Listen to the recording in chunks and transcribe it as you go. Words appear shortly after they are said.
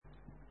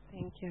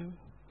Thank you.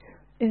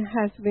 It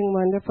has been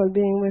wonderful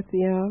being with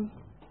you.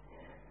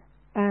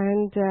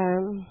 And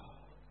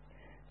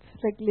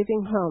it's like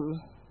living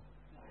home.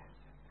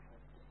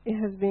 It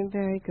has been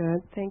very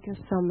good. Thank you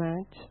so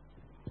much.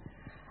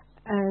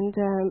 And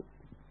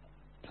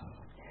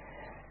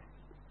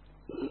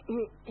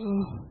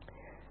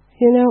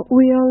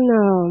we all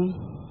know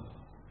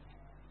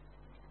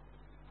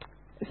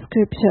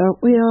Scripture.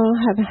 We all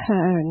have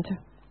heard.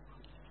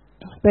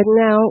 But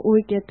now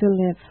we get to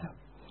live.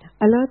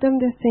 A lot of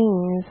the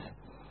things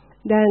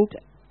that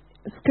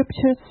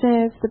Scripture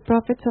says the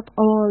prophets of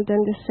old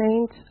and the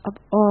saints of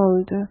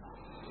old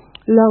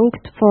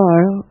longed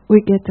for,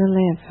 we get to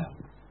live.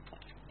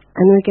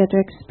 And we get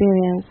to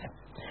experience.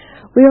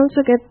 We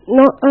also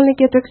not only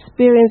get to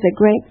experience the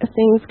great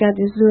things God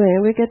is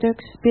doing, we get to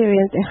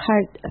experience the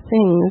hard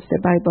things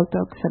the Bible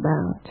talks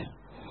about.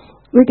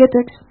 We get to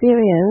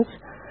experience,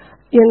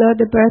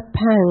 the birth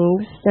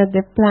pangs that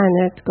the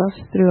planet goes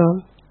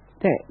through,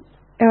 the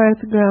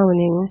earth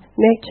groaning,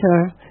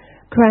 nature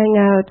crying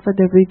out for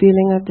the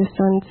revealing of the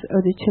sons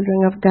or the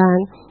children of God.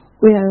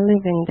 We are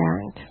living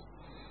that.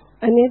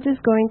 And it is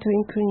going to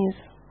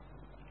increase.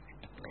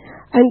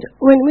 And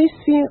when we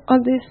see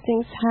all these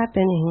things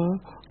happening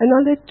and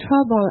all the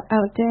trouble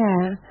out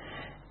there,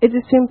 it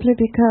is simply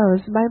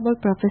because Bible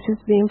prophecy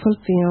is being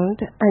fulfilled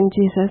and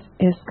Jesus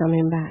is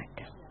coming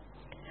back.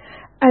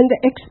 And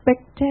the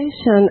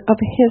expectation of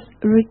His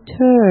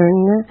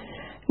return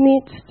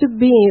needs to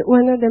be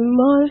one of the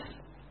most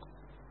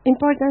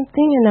important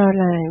things in our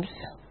lives.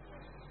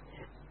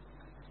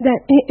 That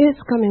He is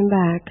coming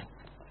back.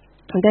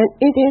 That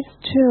it is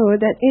true,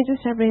 that it is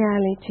a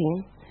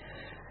reality.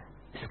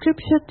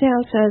 Scripture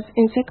tells us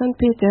in 2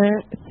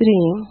 Peter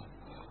 3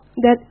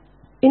 that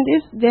in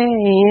these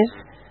days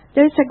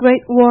there is a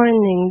great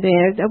warning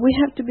there that we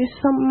have to be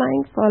so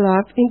mindful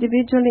of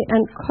individually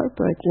and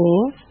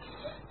corporately,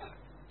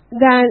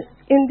 that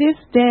in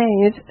these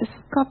days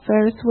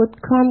scoffers would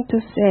come to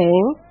say,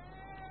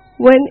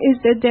 when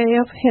is the day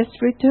of His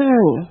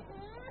return?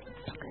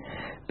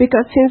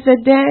 Because since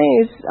the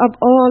days of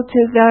old,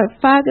 since our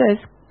fathers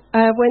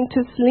went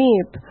to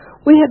sleep,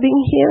 we have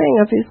been hearing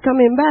of His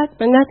coming back,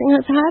 but nothing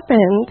has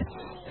happened.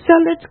 So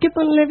let's keep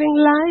on living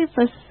life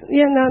as,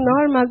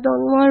 normal.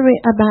 Don't worry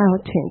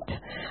about it.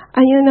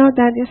 And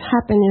that is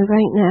happening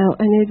right now,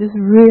 and it is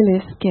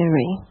really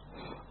scary.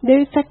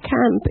 There is a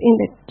camp in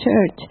the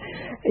church.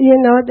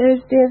 There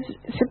is this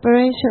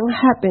separation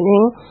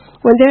happening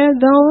when there are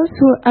those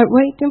who are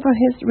waiting for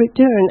His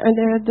return, and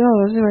there are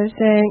those who are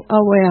saying,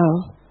 oh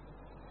well,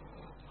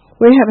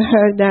 we have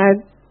heard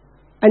that,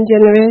 and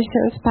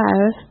generations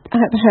past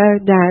have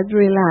heard that,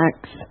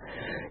 relax.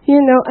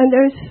 And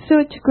there is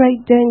such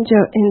great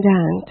danger in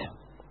that.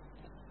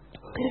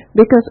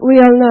 Because we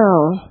all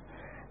know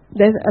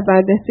that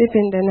about the thief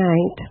in the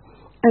night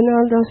and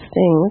all those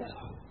things.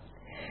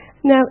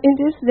 Now, in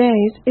these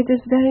days, it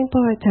is very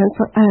important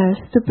for us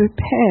to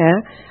prepare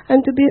and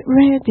to be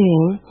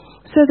ready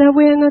so that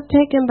we are not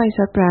taken by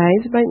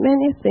surprise by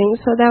many things,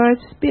 so that our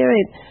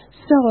spirit,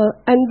 soul,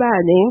 and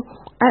body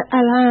are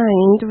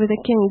aligned with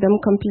the kingdom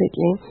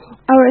completely.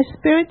 Our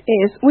spirit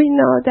is, we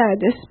know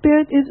that the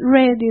spirit is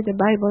ready, the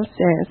Bible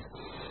says.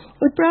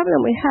 The problem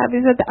we have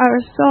is that our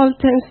soul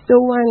tends to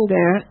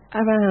wander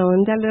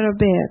around a little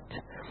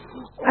bit.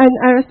 And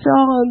our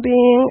soul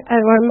being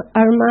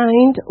our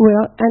mind,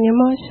 will, and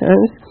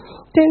emotions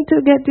tend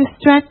to get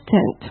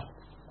distracted.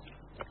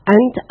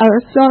 And our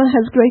soul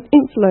has great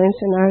influence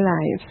in our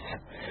lives.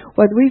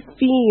 What we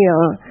feel,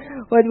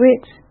 what we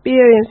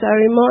experience,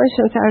 our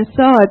emotions, our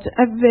thoughts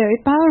are very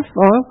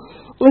powerful.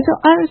 And so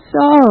our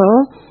soul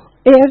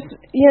is,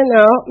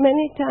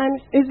 many times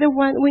is the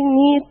one we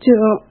need to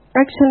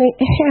actually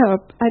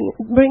help and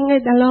bring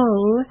it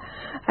along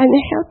and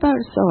help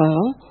our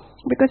soul.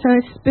 Because our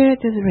spirit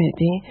is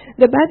ready.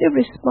 The body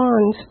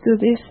responds to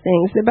these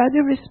things. The body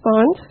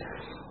responds,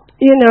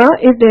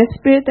 if the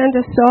spirit and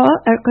the soul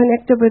are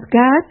connected with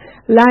God,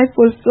 life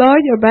will flow,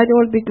 your body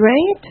will be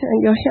great,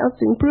 and your health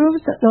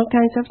improves, and all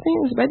kinds of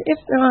things. But if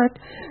not,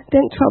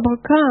 then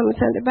trouble comes,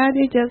 and the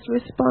body just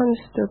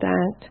responds to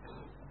that.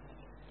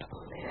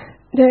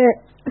 The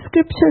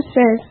Scripture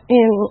says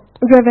in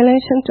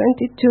Revelation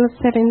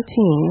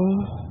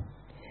 22:17,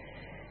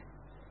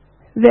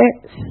 the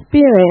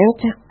Spirit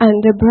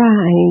and the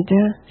bride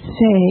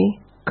say,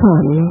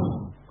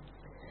 come.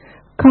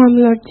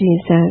 Come, Lord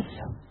Jesus.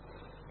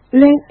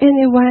 Let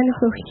anyone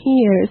who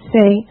hears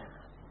say,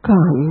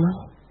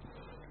 come.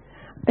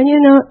 And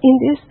in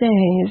these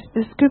days,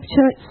 the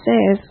Scripture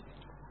says,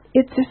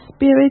 it's the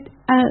Spirit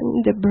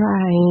and the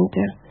bride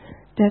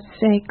that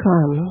say,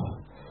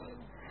 come.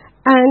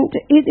 And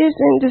it is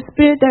in the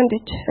Spirit and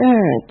the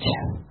church,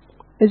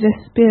 is the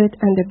Spirit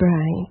and the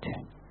bride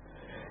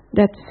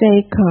that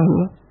say,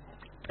 come.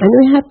 And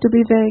we have to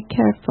be very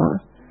careful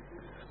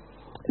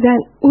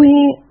that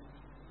we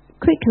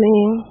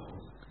quickly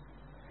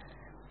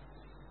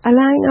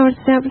align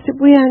ourselves if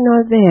we are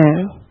not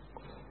there.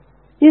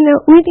 We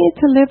need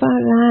to live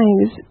our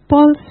lives.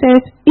 Paul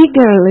says,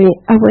 eagerly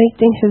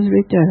awaiting His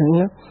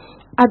return.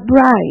 A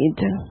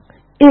bride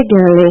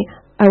eagerly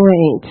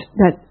await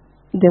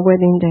the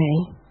wedding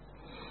day.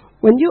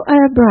 When you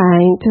are a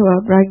bride to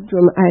a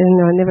bridegroom, I don't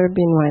know, never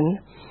been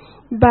one,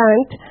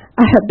 but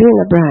I have been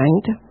a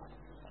bride.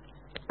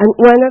 And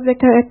one of the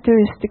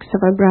characteristics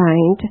of a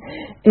bride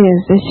is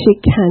that she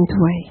can't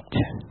wait.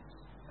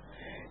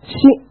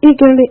 She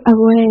eagerly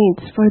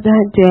awaits for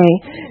that day.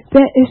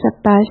 There is a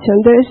passion,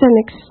 there is an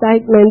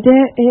excitement,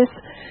 there is,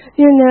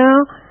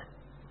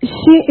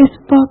 she is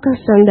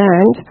focused on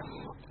that.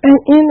 And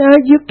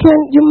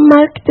you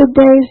mark the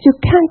days, you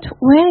can't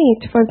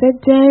wait for the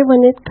day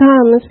when it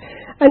comes.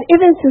 And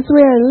even since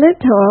we are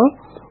little,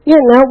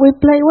 we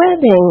play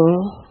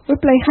wedding. We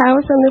play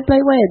house and we play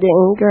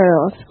wedding,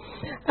 girls.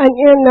 And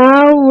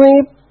we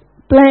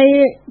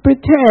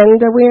pretend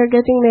that we are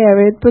getting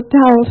married, put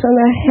towels on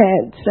our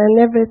heads and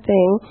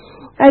everything.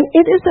 And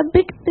it is a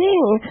big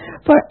thing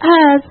for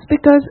us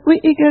because we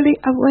eagerly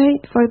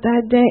await for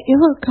that day. It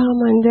will come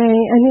one day,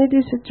 and it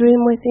is a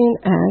dream within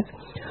us.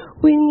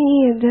 We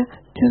need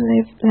to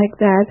live like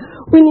that.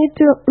 We need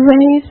to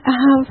raise a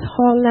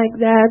household like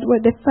that,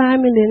 where the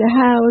family, the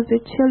house, the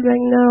children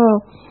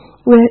know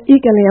we're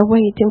eagerly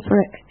awaiting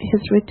for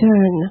His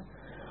return.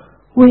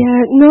 We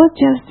are not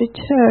just the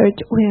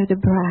church, we are the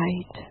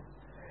bride.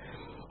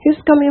 He's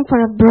coming for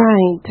a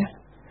bride.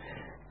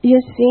 You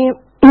see,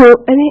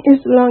 and He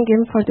is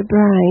longing for the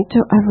bride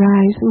to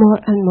arise more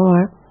and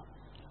more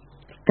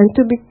and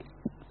to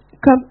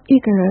become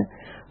eager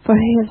for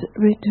His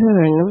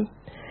return.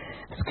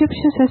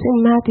 Scripture says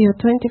in Matthew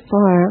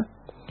 24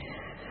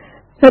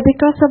 that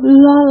because of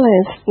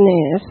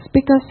lawlessness,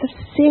 because of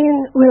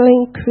sin will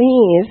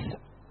increase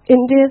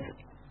in these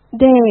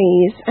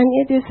days, and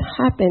it is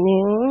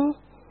happening,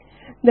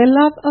 the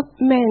love of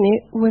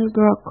many will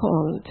grow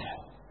cold.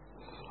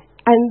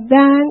 And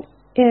that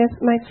is,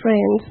 my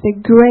friends, the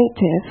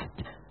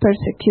greatest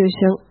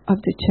persecution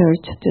of the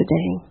church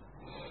today.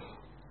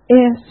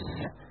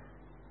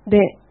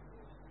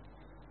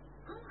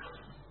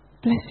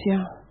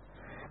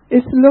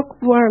 It's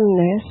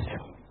lukewarmness.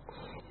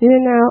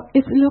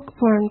 It's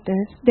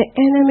lukewarmness. The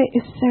enemy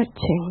is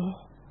searching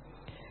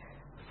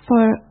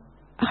for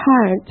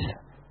hearts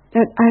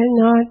that are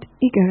not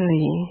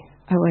eagerly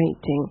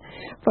awaiting,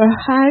 for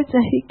hearts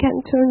that He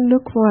can turn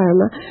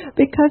lukewarm.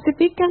 Because if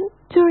He can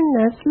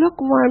turn us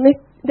lukewarm,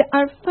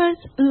 our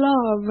first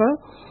love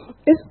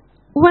is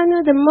one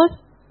of the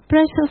most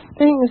precious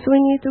things we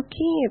need to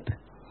keep.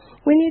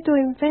 We need to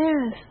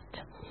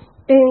invest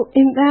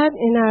in that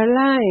in our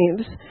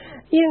lives.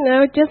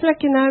 Just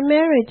like in our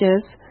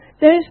marriages,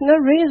 there is no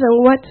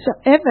reason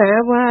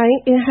whatsoever why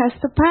it has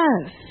to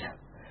pass.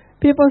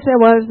 People say,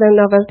 well, it's the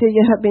novelty,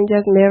 you have been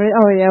just married.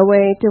 Oh yeah,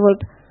 wait, it will...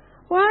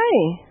 Why?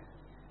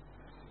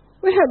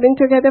 We have been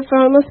together for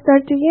almost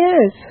 30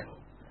 years.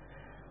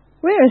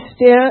 We are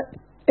still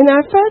in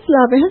our first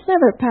love. It has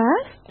never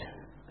passed.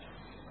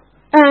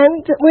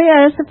 And we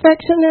are as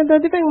affectionate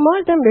or even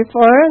more than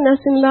before, and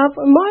as in love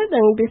more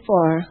than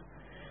before.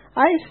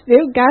 I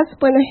still gasp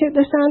when I hear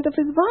the sound of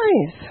His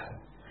voice.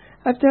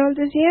 After all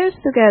these years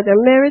together,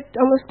 married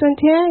almost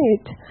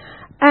 28.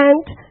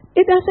 And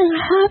it doesn't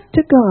have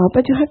to go,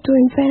 but you have to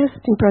invest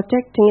in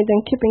protecting it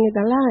and keeping it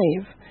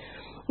alive.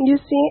 You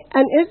see,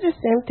 and it's the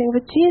same thing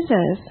with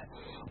Jesus.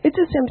 It's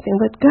the same thing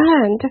with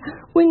God.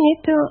 We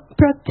need to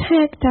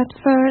protect that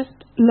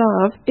first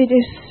love. It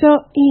is so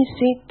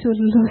easy to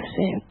lose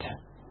it.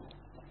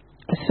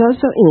 So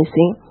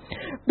easy.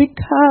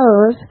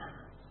 Because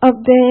of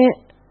the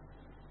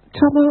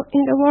trouble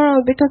in the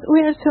world. Because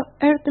we are so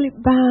earthly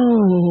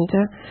bound.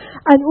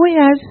 And we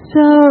are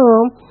so...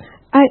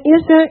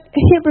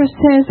 Hebrews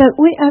says that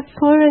we are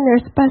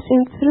foreigners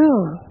passing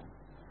through.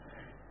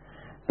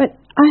 But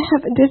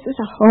this is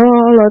a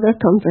whole other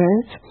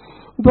conference.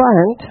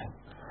 But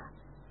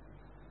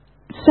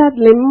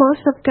sadly,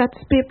 most of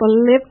God's people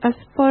live as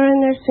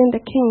foreigners in the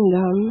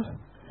kingdom,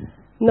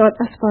 not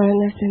as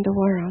foreigners in the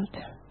world.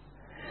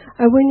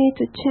 And we need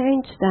to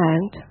change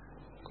that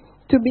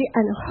to be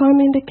at home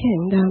in the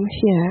kingdom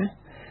here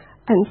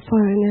and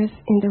foreigners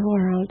in the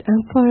world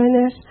and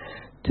foreigners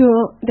to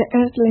the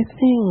earthly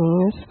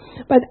things.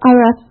 But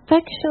our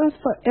affections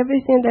for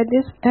everything that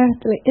is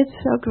earthly is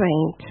so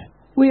great.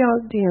 We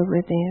all deal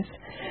with this,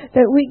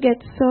 that we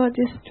get so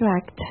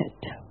distracted.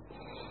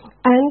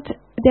 And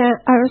that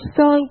our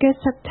soul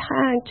gets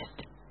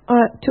attached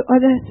to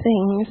other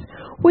things.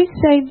 We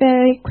say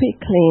very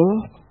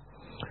quickly,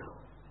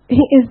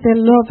 He is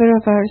the lover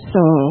of our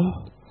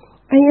soul.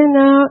 And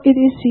it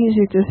is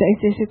easy to say,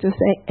 it's easy to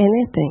say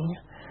anything.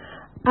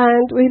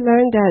 And we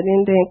learn that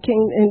in the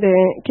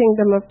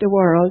kingdom of the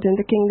world, in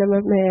the kingdom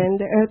of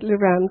man, the earthly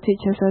realm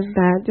teaches us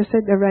that you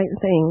said the right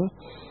thing,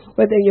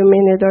 whether you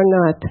mean it or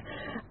not.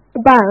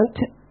 But,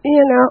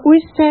 we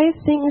say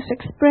things,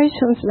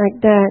 expressions like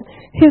that.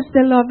 He's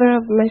the lover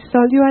of my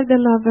soul. You are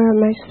the lover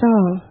of my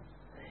soul.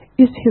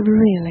 Is He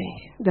really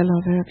the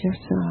lover of your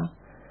soul?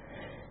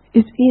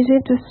 It's easy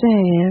to say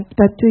it,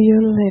 but do you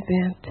live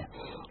it?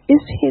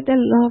 Is He the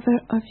lover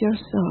of your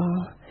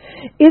soul?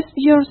 Is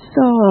your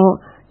soul,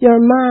 your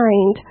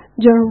mind,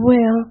 your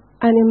will,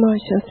 and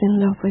emotions in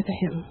love with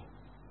Him?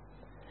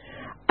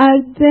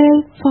 Are they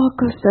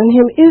focused on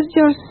Him? Is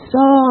your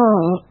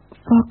soul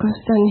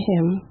focused on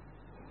Him?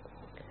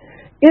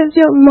 Is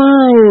your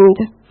mind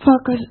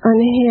focused on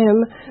Him?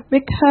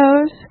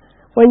 Because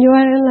when you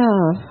are in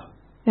love,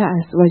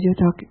 that's what you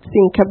talk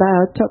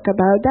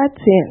about,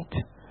 that's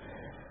it.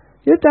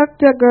 You talk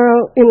to a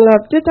girl in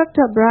love, you talk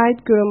to a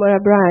bridegroom or a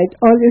bride,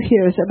 all you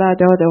hear is about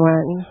the other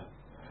one.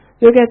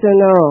 You get to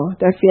know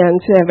the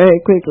fiancé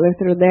very quickly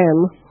through them,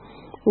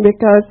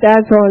 because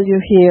that's all you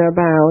hear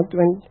about.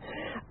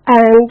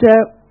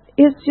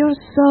 Is your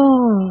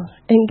soul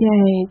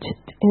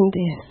engaged in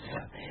this,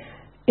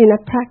 in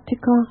a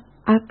practical,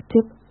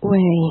 active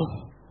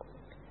way?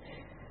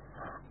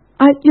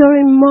 Are your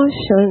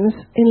emotions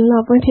in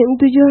love with Him?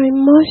 Do your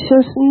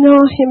emotions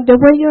know Him the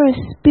way your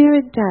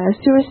spirit does?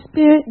 Your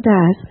spirit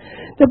does.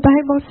 The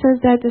Bible says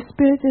that the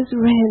spirit is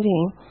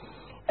ready.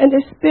 And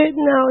the spirit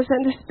knows,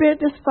 and the spirit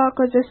is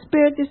focused, the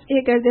spirit is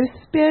eager, the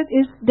spirit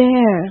is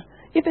there.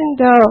 Even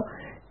though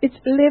it's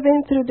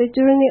living through the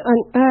journey on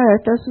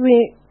earth as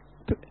we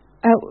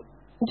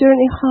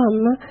journey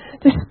home,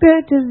 the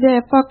spirit is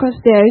there, focused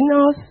there. It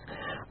knows,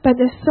 but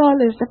the soul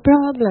is the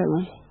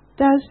problem.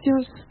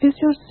 Is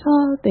your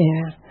soul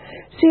there?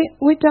 See,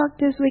 we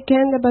talked this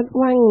weekend about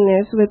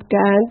oneness with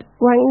God,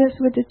 oneness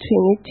with the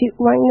Trinity,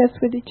 oneness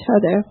with each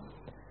other.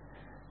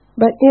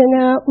 But,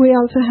 we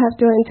also have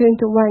to enter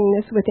into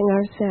oneness within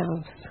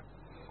ourselves.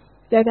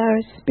 That our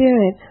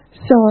spirit,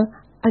 soul,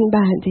 and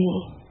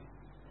body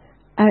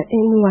are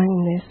in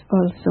oneness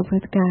also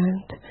with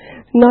God.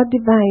 Not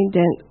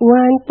divided.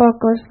 One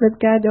focused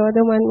with God, the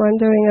other one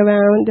wandering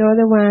around, the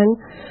other one,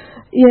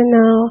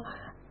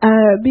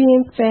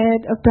 being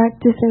fed or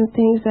practicing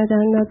things that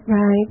are not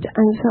right,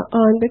 and so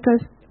on,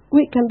 because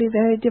we can be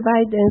very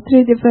divided in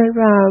three different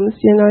realms,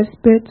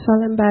 spirit,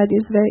 soul, and body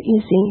is very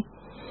easy.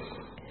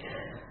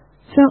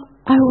 So,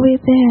 are we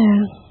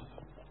there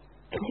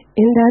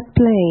in that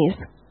place?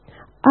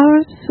 Our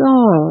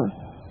soul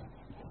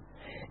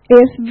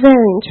is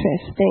very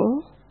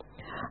interesting,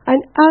 and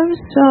our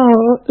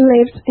soul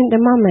lives in the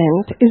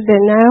moment. Is the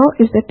now,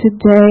 is the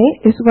today,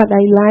 is what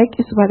I like,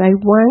 is what I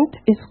want,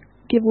 is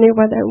give me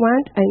what I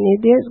want, I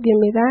need this, give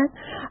me that.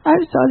 Our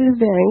soul is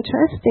very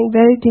interesting,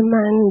 very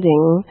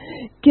demanding.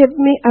 Give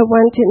me, I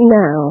want it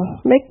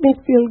now. Make me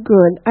feel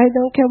good. I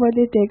don't care what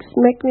it takes.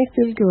 Make me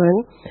feel good.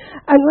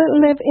 And we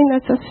live in a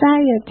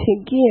society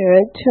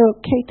geared to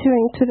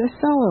catering to the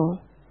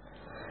soul.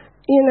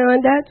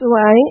 And that's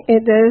why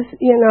it is,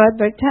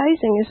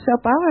 advertising is so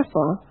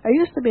powerful. I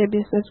used to be a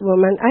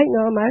businesswoman. I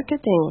know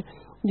marketing.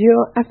 You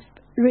have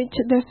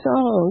reached the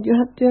soul.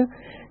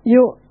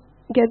 You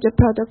get your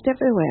product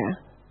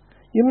everywhere.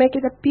 You make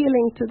it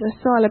appealing to the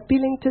soul,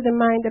 appealing to the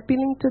mind,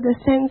 appealing to the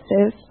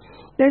senses.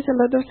 There's a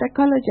lot of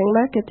psychology in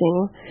marketing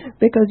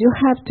because you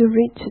have to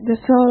reach the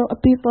soul of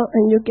people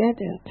and you get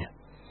it.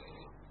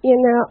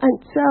 And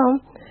so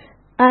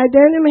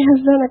the enemy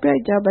has done a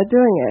great job of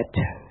doing it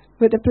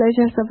with the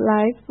pleasures of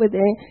life, with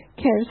the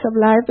cares of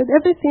life, with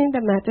everything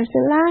that matters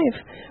in life.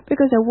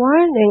 Because the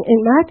warning in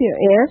Matthew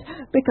is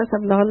because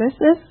of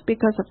lawlessness,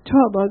 because of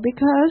trouble,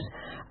 because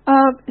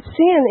of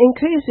sin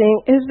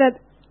increasing, is that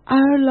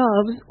our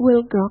loves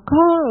will grow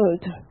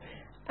cold.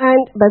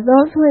 But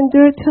those who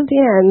endure till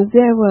the end,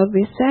 they will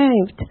be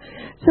saved.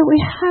 So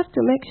we have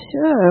to make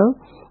sure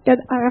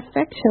that our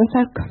affections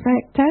are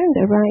correct, are in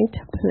the right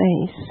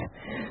place.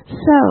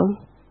 So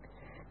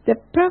the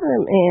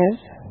problem is,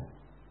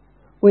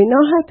 we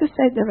know how to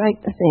say the right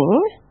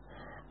thing,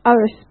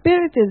 our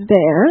spirit is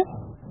there,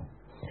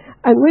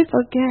 and we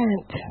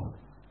forget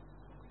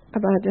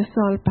about the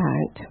soul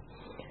part.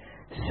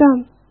 So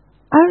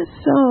our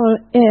soul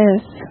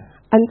is,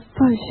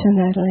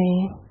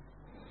 unfortunately,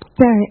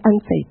 very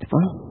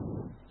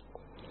unfaithful.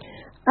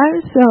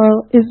 Our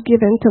soul is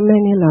given to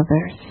many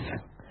lovers.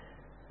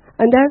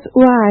 And that's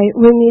why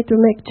we need to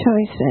make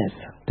choices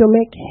to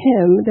make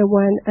Him the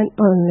one and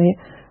only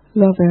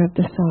lover of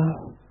the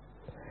soul.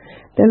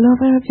 The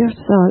lover of your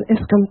soul is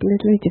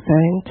completely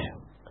different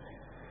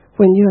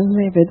when you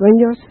live it, when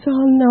your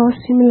soul knows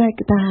Him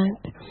like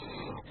that.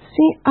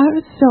 See, our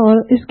soul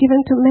is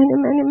given to many,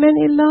 many,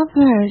 many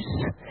lovers.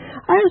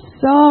 Our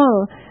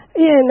soul,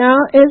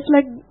 is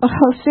like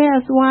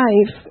Hosea's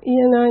wife,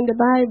 in the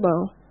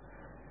Bible.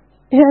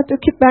 He had to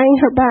keep buying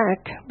her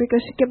back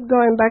because she kept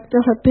going back to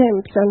her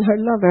pimps and her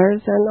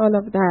lovers and all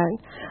of that.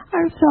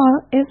 Our soul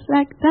is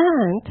like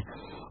that.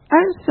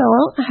 Our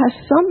soul has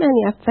so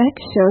many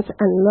affections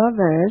and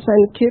lovers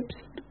and keeps,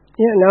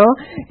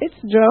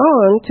 it's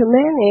drawn to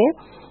many,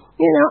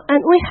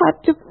 and we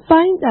have to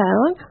find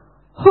out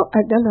who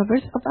are the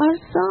lovers of our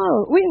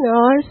soul. We know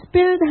our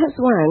spirit has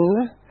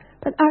one,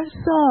 but our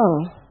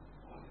soul,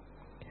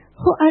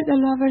 who are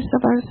the lovers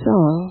of our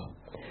soul?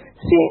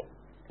 See,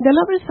 the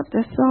lovers of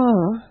the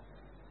soul,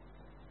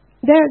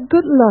 they're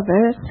good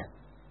lovers,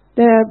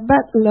 they're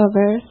bad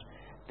lovers,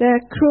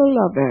 they're cruel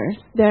lovers,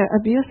 they're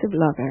abusive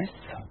lovers.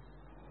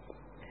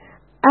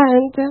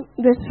 And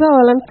the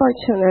soul,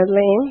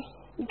 unfortunately,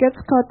 gets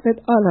caught with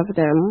all of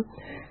them.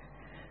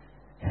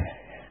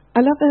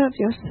 A lover of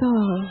your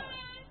soul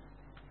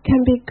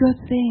can be good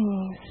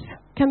things.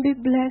 can be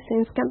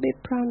blessings, can be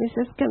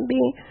promises, can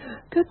be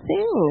good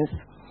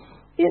things.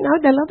 You know,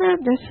 a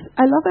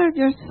lover of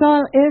your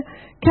soul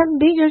can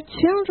be your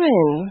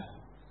children.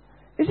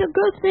 It's a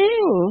good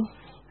thing.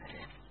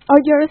 Or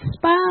your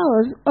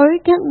spouse, or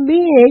it can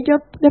be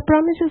the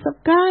promises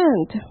of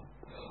God.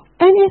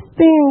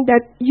 Anything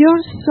that your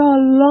soul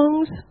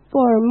longs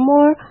for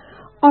more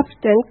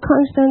often,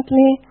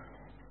 constantly,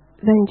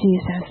 than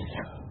Jesus.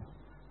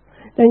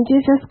 Than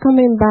Jesus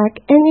coming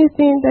back.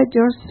 Anything that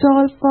your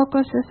soul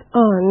focuses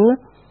on,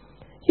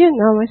 you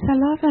know, is a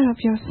lover of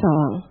your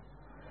soul.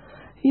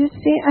 You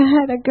see, I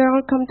had a girl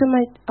come to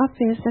my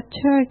office at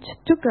church.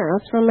 2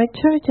 girls from my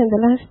church in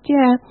the last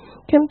year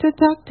came to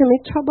talk to me,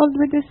 troubled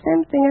with the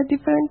same thing at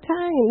different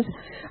times.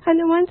 And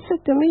one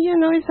said to me, you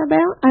know,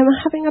 Isabel, I'm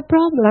having a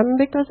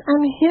problem because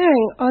I'm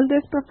hearing all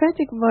these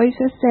prophetic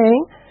voices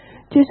saying,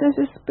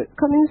 Jesus is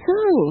coming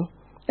soon.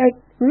 Like,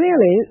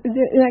 really,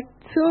 like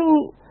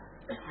soon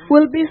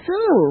will be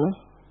soon.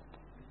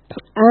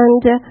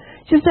 And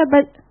she said,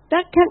 but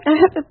I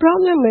have a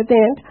problem with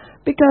it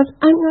because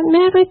I'm not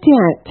married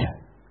yet.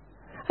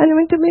 I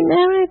want to be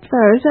married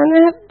first, and I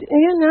have,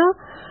 you know,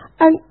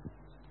 and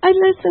I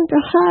listened to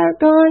her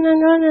go on,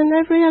 and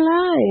I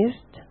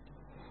realized,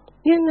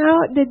 you know,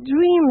 the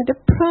dream, the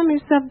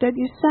promise of the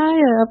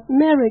desire of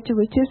marriage,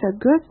 which is a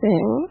good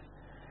thing,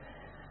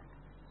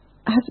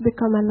 has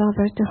become a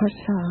lover to her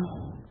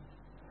soul.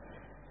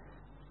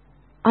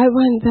 I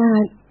want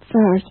that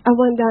first. I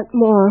want that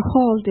more.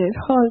 Hold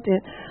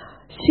it.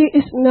 She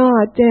is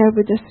not there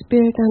with the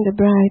Spirit and the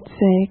bride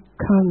say,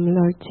 come,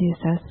 Lord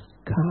Jesus,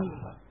 come.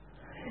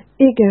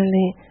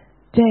 Eagerly,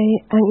 day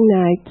and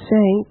night,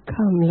 saying,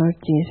 come, Lord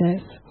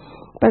Jesus.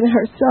 But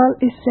her soul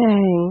is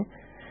saying,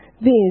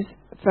 this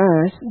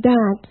first,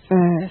 that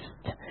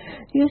first.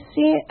 You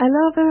see, a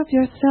lover of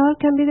your soul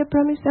can be the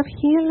promise of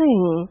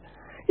healing.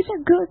 It's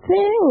a good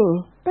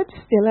thing, but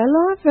still a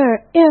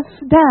lover. If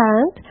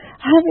that,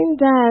 having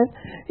that,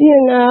 you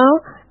know,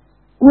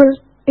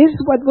 is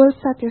what will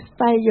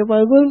satisfy you,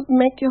 what will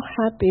make you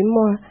happy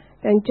more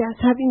than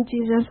just having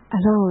Jesus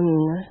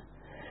alone.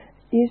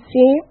 You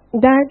see,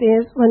 that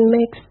is what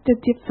makes the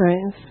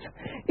difference.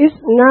 It's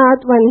not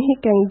what He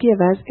can give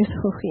us, it's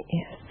who He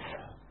is.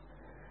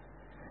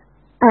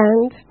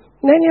 And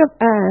many of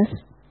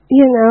us,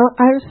 you know,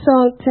 our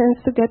soul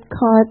tends to get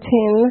caught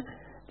in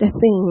the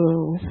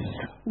things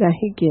that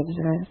He gives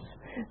us.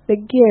 The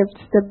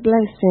gifts, the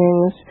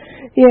blessings,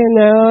 you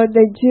know,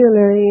 the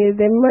jewelry,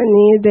 the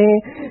money, the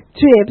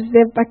trips,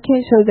 the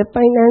vacations, the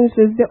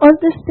finances, all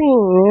the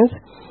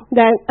things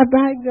that a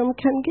bridegroom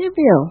can give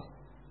you.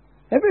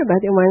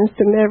 Everybody wants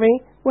to marry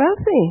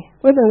wealthy.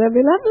 Wouldn't that be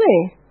lovely?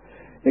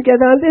 To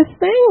get all these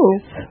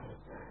things.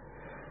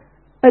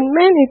 And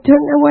many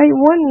turn away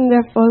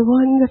wonderful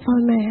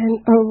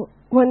men or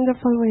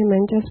wonderful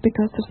women just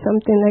because of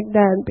something like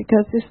that,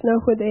 because it's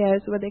not who they are,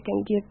 it's what they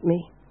can give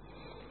me.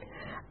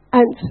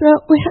 And so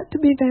we have to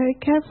be very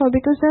careful,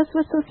 because that's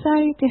what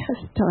society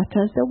has taught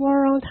us. The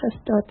world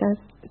has taught us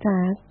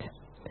that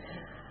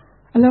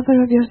a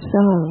lover of your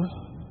soul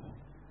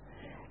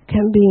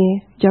can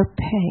be your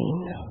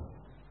pain.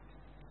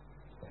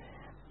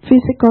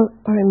 Physical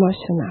or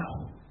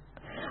emotional.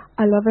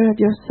 A lover of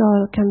your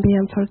soul can be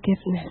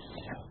unforgiveness.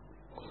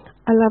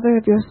 A lover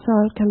of your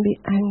soul can be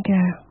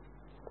anger,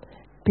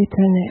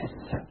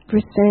 bitterness,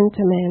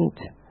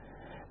 resentment,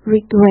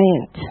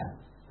 regret.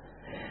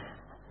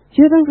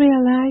 You don't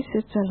realize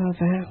it's a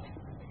lover.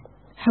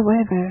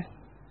 However,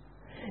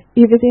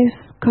 if it is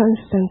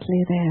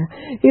constantly there,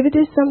 if it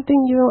is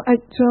something you are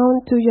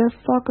drawn to, you're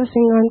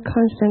focusing on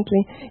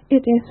constantly,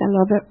 it is a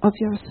lover of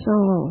your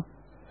soul.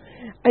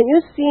 And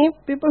you see,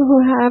 people who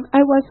have,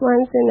 I was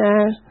once in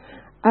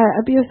an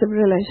abusive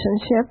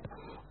relationship,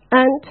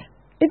 and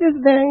it is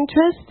very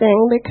interesting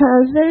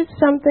because there is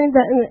something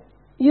that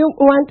you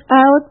want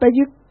out, but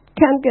you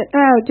can't get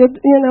out.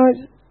 You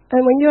know,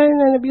 and when you're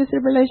in an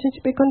abusive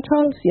relationship, it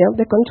controls you.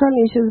 The control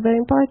issue is very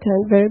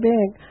important, very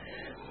big.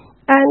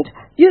 And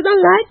you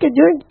don't like it.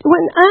 You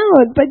went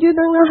out, but you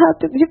don't know how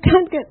to, you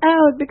can't get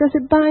out because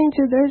it binds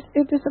you.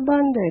 It is a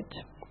bondage.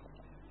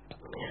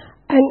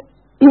 And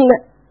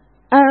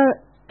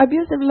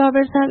abusive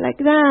lovers are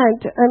like that.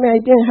 I mean, I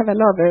didn't have a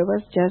lover, it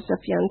was just a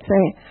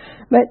fiancé.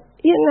 But,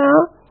 you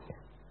know,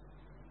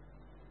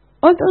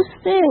 all those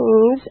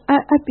things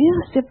are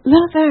abusive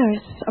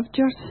lovers of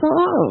your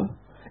soul.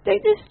 They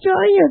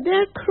destroy you,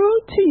 they're cruel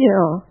to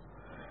you.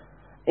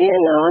 You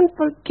know,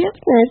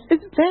 unforgiveness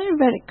is very,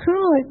 very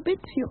cruel. It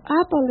beats you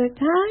up all the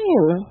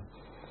time.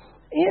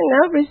 You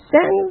know,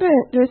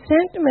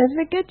 resentments,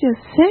 they get you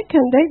sick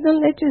and they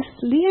don't let you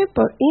sleep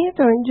or eat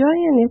or enjoy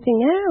anything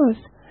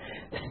else.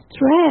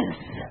 Stress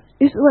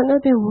is one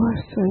of the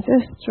worst ones.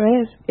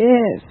 Stress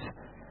is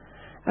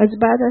as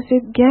bad as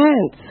it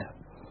gets.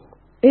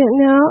 You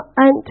know,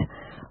 and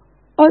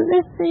all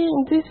these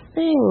things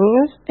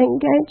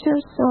engage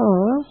your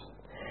soul,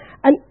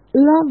 and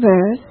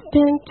lovers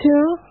tend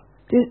to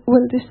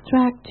will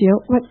distract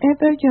you.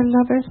 Whatever your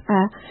lovers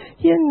are,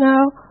 you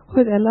know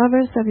who the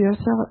lovers of your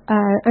soul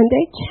are, and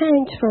they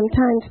change from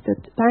time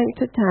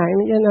to time.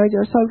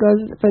 Your soul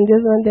goes from this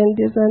one, then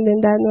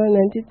that one,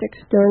 and it takes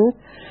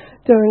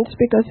turns,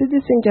 because it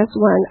isn't just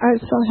one. Our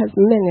soul has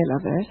many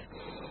lovers.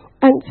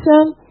 And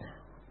so,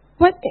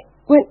 when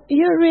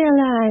you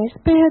realize,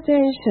 pay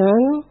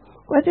attention,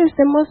 what is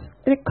the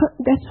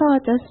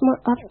thought that's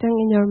more often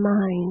in your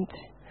mind?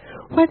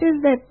 What is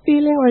the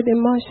feeling or the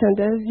emotion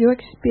that you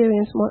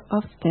experience more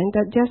often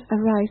that just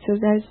arises,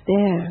 that's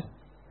there?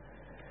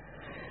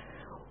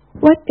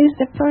 What is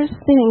the first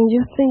thing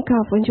you think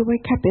of when you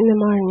wake up in the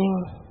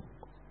morning?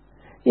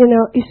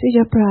 Is it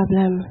your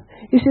problem?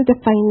 Is it the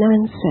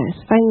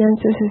finances?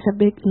 Finances is a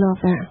big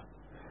lover.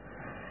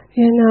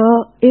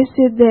 Is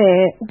it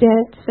the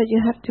debts that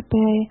you have to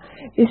pay?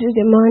 Is it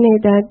the money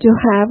that you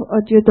have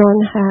or you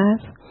don't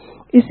have?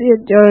 Is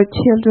it your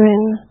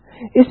children?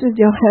 Is it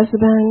your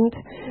husband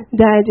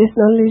that is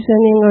not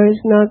listening or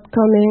is not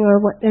coming or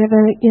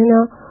whatever?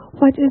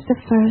 What is the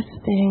first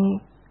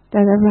thing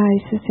that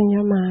arises in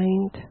your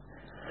mind?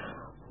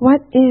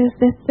 What is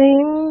the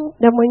thing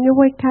that when you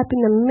wake up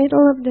in the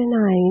middle of the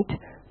night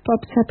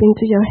pops up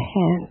into your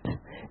head?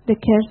 The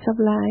cares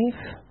of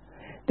life,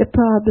 the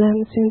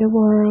problems in the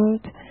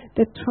world,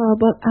 the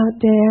trouble out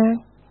there,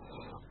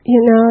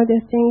 the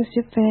things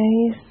you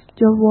face,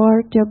 your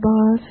work, your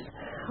boss.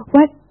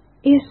 What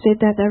is it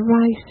that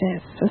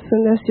arises as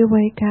soon as you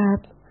wake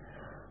up?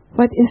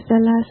 What is the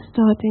last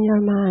thought in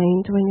your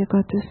mind when you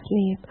go to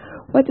sleep?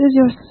 What does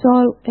your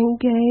soul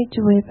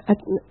engage with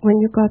when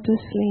you go to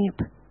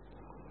sleep?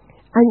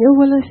 And you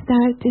will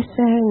start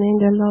discerning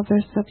the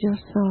lovers of your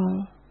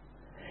soul.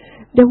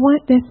 The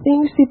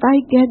things, if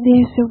I get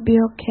this, it'll be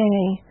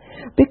okay.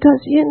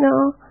 Because,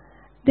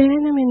 the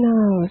enemy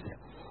knows.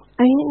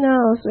 And he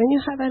knows when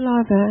you have a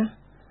lover,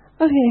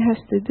 all he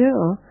has to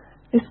do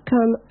is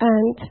come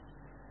and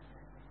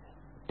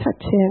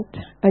touch it,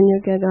 and you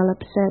get all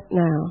upset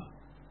now.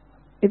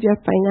 If your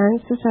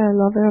finances are a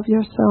lover of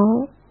your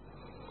soul,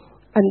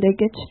 and they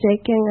get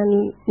shaken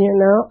and,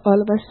 all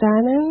of a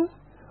sudden,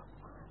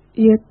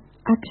 you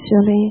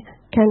actually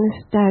can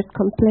start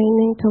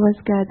complaining towards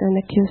God and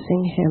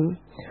accusing Him.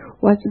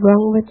 What's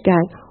wrong with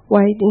God?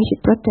 Why didn't He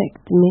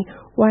protect me?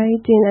 Why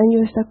didn't I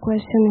use a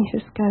question in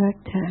His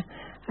character?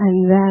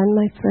 And then,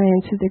 my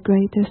friends, is the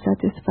greatest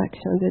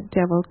satisfaction the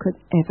devil could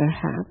ever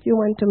have. You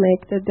want to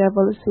make the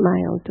devil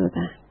smile, do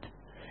that.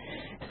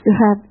 To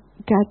have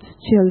God's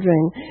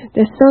children,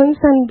 the sons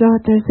and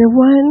daughters, the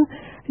one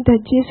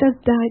that Jesus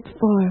died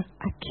for,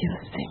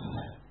 accuse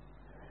Him.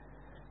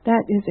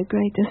 That is the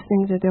greatest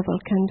thing the devil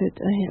can do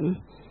to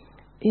him.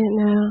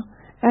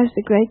 That's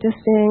the greatest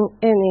thing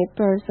any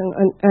person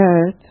on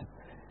earth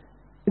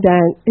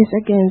that is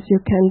against you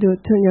can do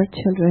to your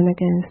children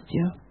against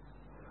you.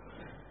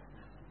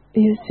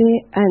 You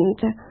see,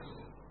 and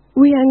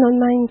we are not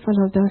mindful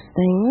of those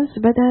things,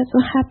 but that's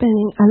what's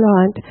happening a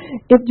lot.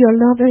 If your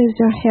lover is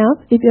your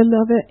health, if your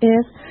lover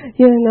is,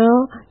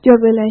 your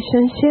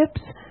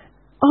relationships,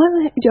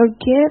 all your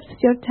gifts,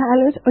 your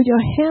talents, or your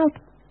health,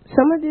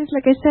 some of these,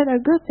 like I said,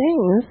 are good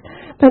things,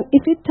 but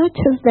if it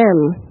touches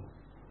them,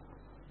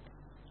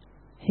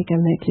 he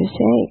can make you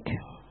shake.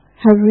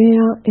 How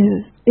real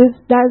is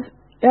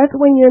that's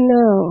when you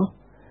know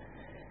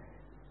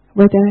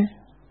whether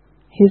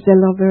he's the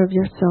lover of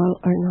your soul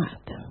or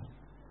not.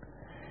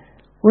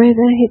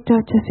 Whether he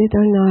touches it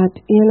or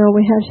not.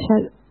 We have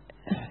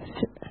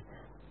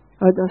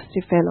those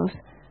two fellows,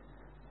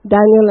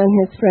 Daniel and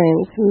his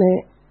friends.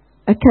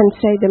 I can't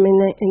say them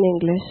in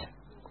English.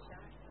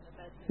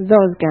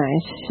 Those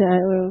guys,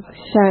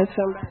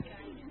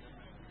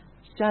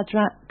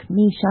 Shadrach,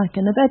 Meshach,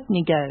 and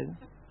Abednego.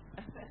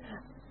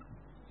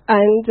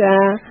 And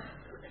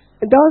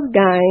those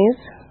guys,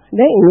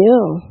 they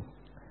knew.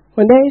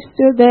 When they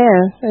stood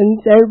there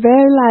and their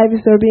very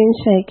lives were being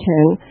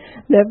shaken,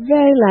 their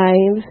very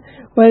lives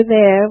were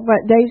there,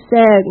 but they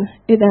said,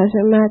 it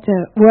doesn't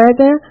matter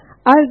whether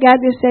our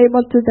God is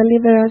able to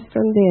deliver us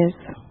from this.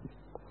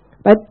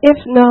 But if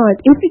not,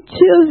 if He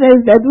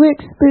chooses that we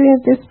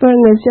experience this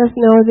furnace, just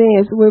know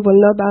this, we will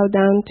not bow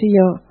down to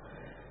you.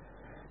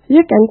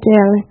 You can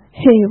tell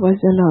He was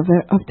the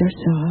lover of their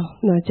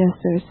soul, not just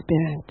their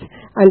spirit.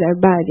 And their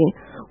body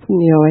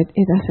knew it.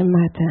 It doesn't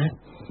matter.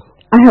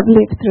 I have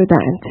lived through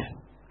that,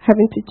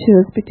 having to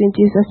choose between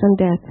Jesus and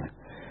death.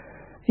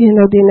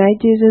 Deny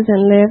Jesus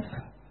and live.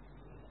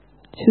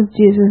 Choose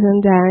Jesus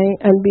and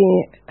die and be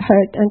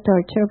hurt and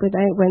tortured, but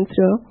I went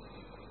through.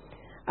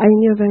 I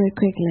knew very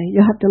quickly,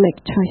 you have to make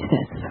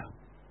choices.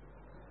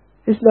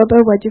 It's not by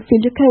what you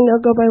feel. You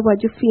cannot go by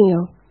what you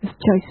feel. It's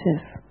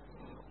choices.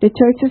 The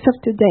choices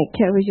of today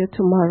carry you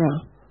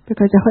tomorrow,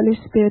 because the Holy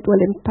Spirit will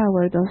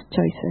empower those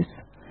choices.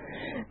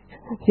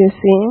 You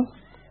see?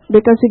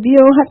 Because if you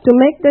have to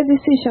make the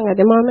decision at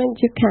the moment,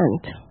 you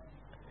can't.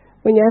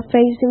 When you are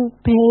facing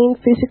pain,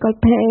 physical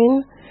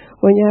pain,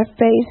 when you are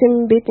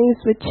facing beatings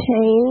with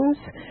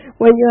chains,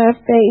 when you are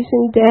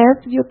facing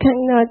death, you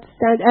cannot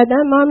stand. At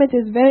that moment,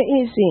 it's very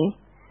easy.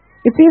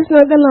 If He's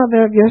not the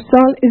lover of your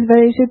soul, it's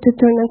very easy to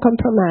turn and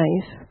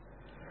compromise.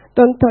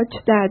 Don't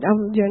touch that,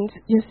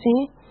 you see?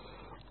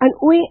 And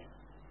we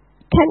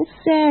can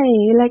say,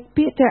 like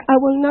Peter, I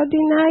will not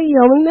deny you,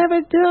 I will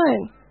never do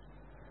it.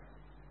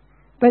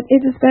 But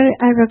it is very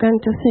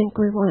arrogant to think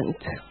we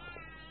won't.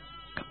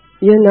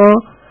 You know?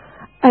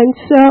 And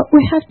so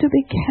we have to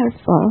be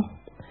careful.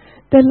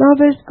 The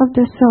lovers of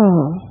the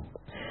soul.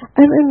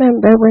 I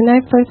remember when I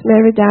first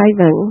married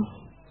Ivan,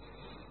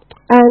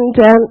 and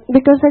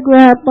because I grew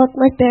up, both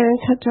my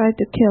parents had tried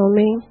to kill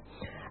me,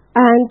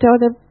 and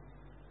other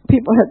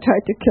people had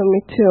tried to kill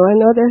me too,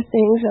 and other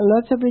things, and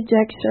lots of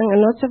rejection,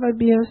 and lots of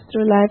abuse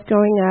through life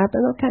growing up,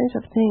 and all kinds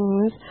of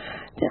things.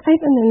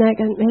 Ivan and I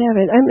got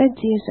married. I met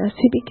Jesus.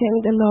 He became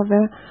the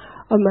lover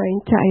of my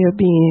entire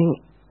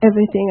being.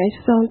 Everything. I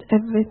sold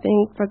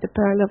everything for the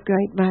pearl of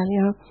great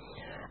value.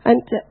 And,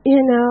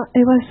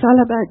 it was all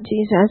about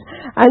Jesus.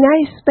 And I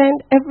spent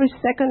every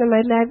second of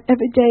my life,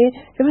 every day,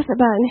 it was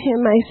about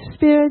Him. My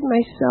spirit, my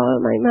soul,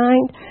 my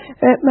mind,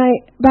 my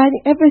body,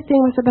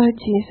 everything was about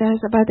Jesus,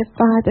 about the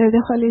Father,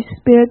 the Holy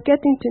Spirit,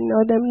 getting to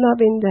know them,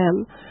 loving them.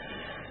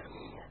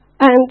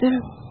 And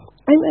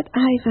I met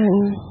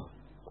Ivan,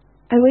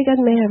 and we got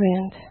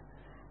married.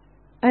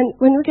 And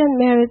when we got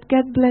married,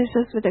 God blessed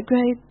us with a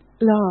great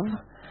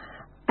love.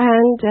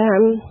 And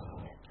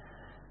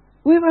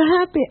we were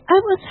happy. I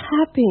was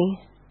happy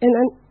in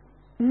a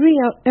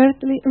real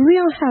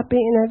happy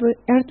in every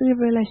earthly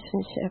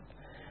relationship.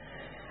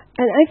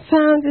 And I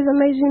found this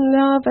amazing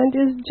love and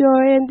this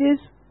joy and this.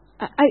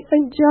 I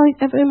enjoyed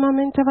every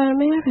moment of our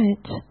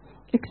marriage,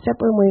 except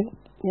when we,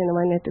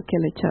 wanted to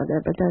kill each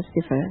other, but that's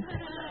different.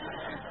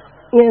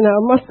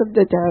 Most of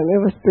the time it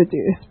was pretty,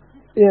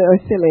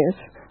 silly,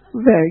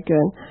 very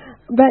good.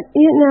 But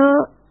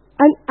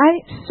and I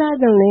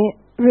suddenly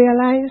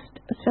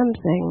realized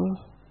something.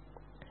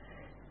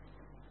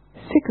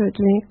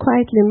 Secretly,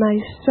 quietly, my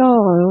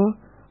soul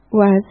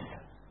was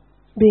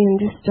being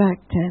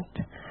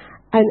distracted.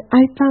 And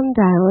I found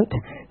out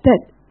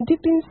that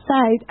deep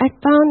inside, I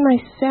found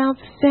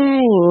myself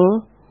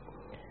saying,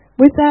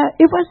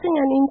 it wasn't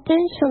an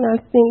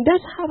intentional thing.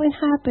 That's how it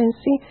happened.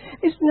 See,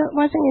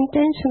 wasn't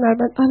intentional,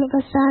 but all of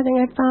a sudden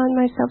I found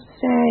myself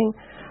saying,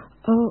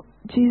 oh,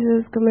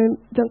 Jesus,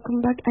 don't come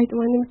back. I don't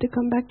want Him to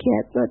come back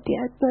yet. Not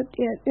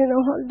yet.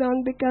 Hold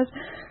on, because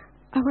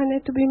I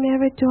wanted to be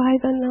married to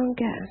Ivan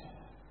longer.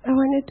 I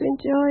wanted to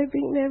enjoy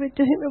being married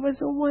to him. It was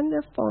so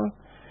wonderful.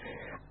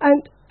 And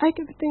I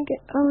kept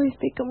thinking, if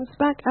he comes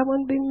back, I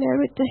won't be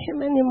married to him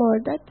anymore.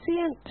 That's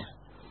it.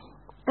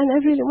 And I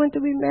really want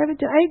to be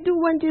married to him. I do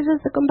want Jesus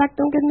to come back.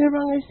 Don't get me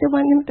wrong. I still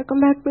want Him to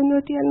come back, but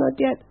not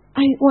yet.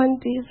 I want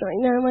this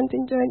right now. I want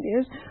to enjoy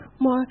this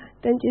more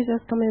than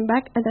Jesus coming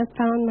back. And I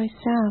found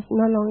myself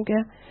no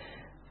longer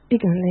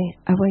eagerly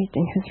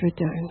awaiting His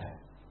return.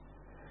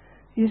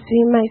 You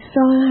see, my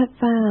soul had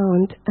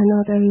found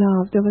another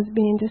love that was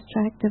being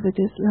distracted with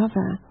this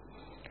lover.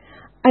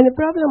 And the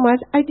problem was,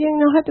 I didn't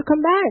know how to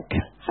come back.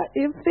 How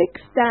do you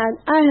fix that?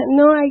 I had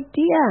no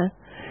idea.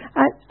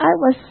 And I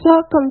was so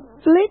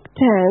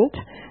conflicted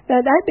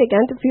that I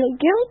began to feel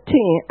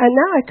guilty. And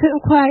now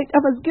I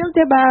was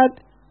guilty about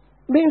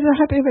being so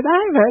happy with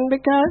Ivan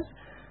because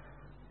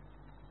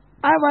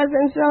I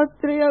wasn't so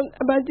thrilled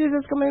about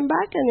Jesus coming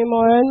back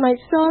anymore. And my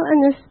soul and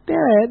the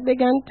spirit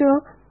began to,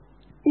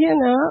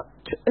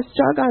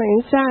 struggle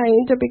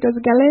inside, because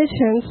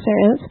Galatians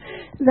says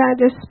that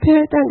the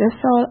spirit and the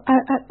soul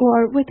are at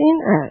war within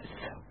us.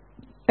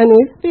 And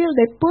we feel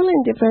they pull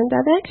in different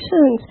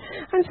directions.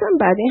 And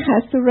somebody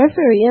has to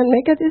referee and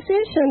make a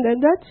decision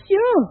that that's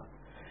you.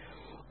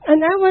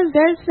 And I was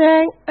there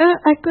saying,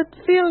 I could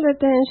feel the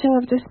tension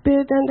of the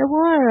spirit and the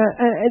war,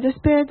 the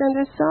spirit and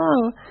the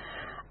soul.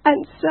 And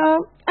so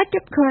I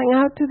kept crying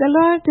out to the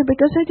Lord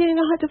because I didn't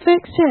know how to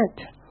fix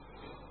it.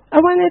 I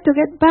wanted to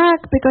get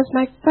back because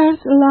my first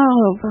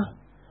love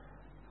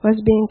was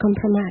being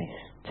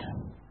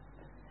compromised.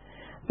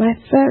 My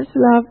first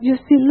love, you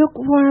see,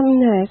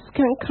 lukewarmness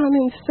can come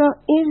in so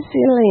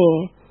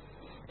easily.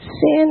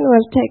 Sin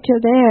will take you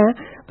there,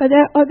 but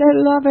there are other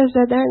lovers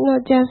that are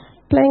not just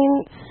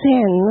plain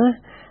sin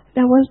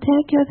that will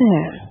take you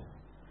there.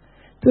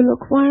 To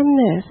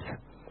lukewarmness,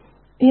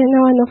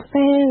 an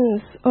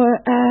offense or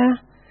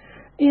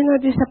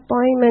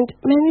disappointment,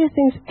 many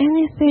things,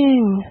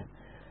 anything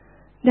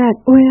that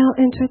will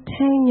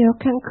entertain you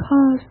can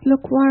cause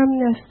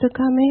lukewarmness to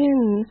come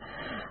in.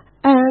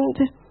 And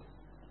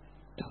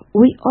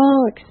we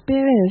all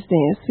experience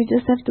this. We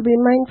just have to be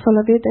mindful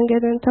of it and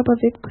get on top of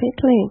it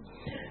quickly.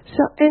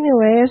 So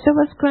anyway, as I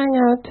was crying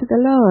out to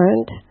the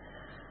Lord,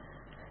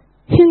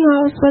 He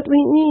knows what we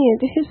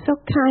need. He's so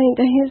kind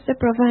and He's the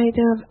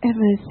provider of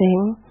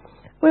everything.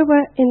 We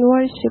were in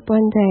worship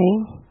one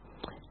day.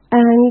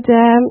 And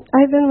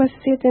Ivan was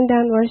sitting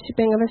down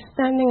worshiping. I was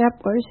standing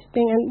up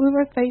worshiping, and we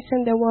were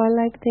facing the wall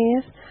like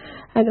this,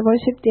 and the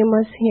worship team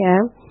was here.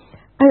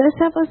 And as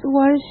I was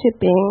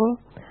worshiping,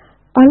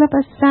 all of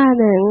a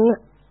sudden,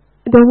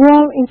 the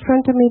wall in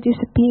front of me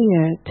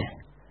disappeared.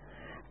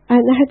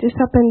 And I had this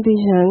open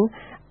vision.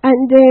 And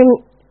then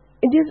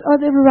this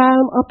other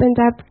realm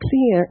opened up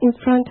clear in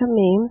front of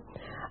me.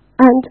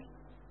 And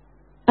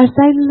as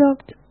I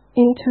looked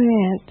into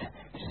it,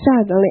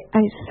 suddenly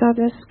I saw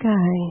the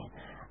sky,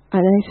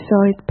 and I saw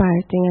it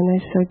parting, and I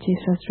saw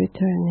Jesus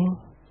returning.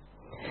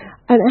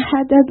 And I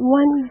had that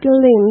one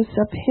glimpse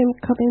of him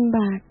coming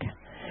back.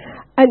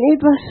 And it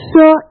was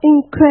so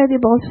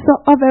incredible, so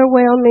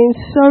overwhelming,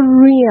 so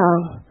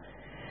real.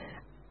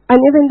 And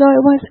even though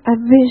it was a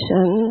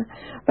vision,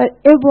 but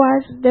it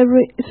was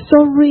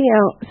so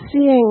real,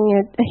 seeing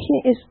it,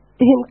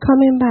 him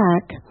coming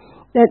back,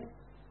 that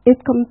it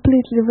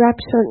completely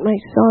raptured my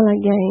soul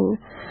again.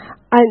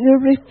 And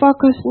it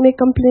refocused me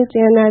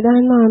completely, and at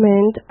that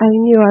moment, I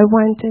knew I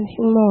wanted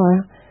him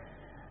more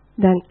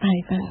than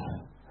even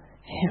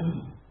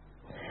him.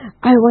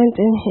 I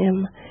wanted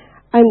him,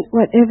 and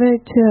whatever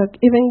it took,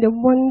 even the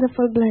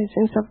wonderful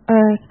blessings of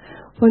earth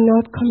will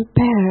not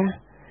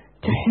compare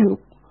to him,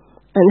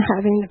 and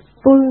having the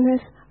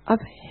fullness of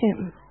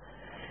him.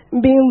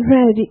 Being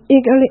ready,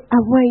 eagerly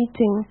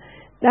awaiting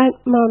that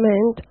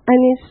moment, and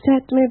it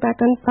set me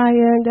back on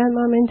fire. In that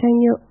moment, I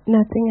knew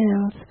nothing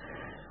else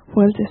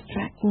will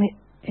distract me.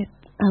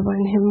 I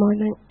want him more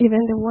than even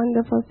the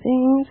wonderful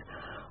things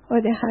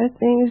or the hard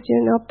things.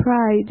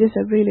 Pride is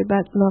a really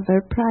bad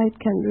lover. Pride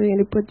can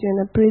really put you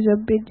in a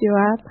prison, beat you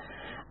up,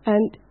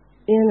 and,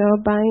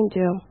 bind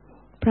you.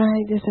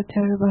 Pride is a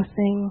terrible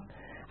thing,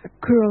 a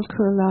cruel,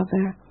 cruel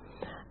lover.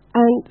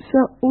 And so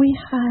we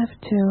have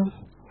to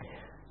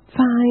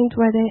find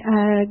where they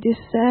are,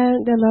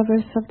 discern the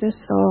lovers of the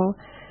soul.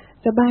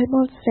 The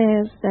Bible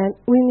says that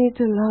we need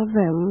to love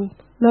Him,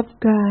 love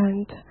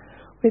God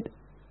with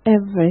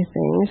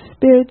everything,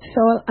 spirit,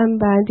 soul, and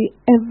body,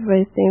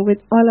 everything, with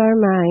all our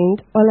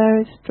mind, all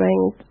our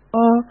strength,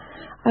 all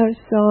our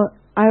soul,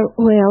 our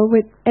will,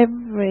 with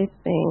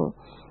everything.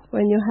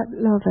 When you have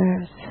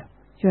lovers,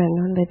 you are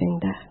not living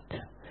that.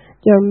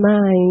 Your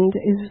mind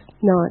is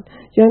not.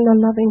 You're not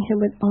loving Him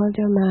with all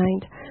your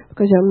mind,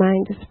 because your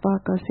mind is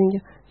focused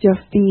in your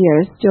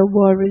fears, your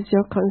worries,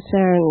 your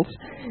concerns.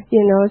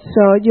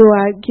 So you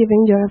are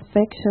giving your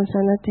affections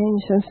and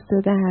attentions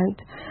to that,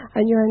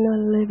 and you are not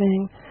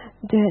living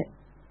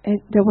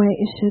the way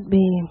it should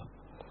be.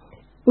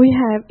 We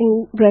have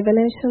in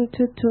Revelation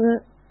 2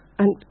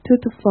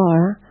 to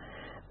 4,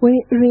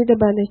 we read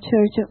about the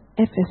church of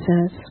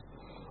Ephesus.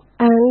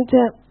 And,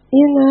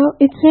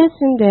 it says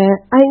in there,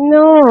 I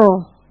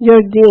know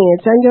your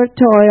deeds and your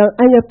toil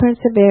and your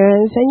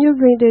perseverance, and you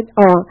read it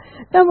all.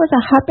 That was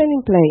a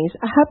happening place,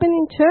 a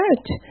happening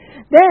church.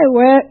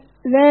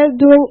 They're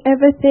doing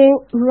everything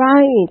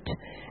right.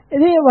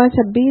 There was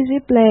a busy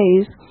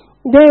place.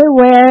 They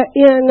were,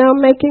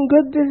 making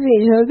good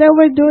decisions. They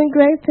were doing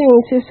great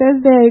things. He says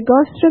there, it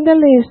goes through the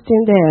list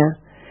in there.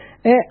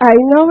 I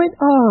know it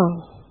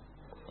all.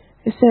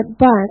 He said,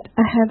 but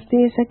I have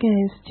this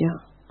against you.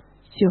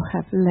 You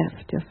have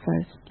left your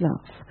first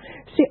love.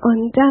 See,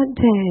 on that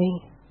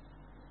day,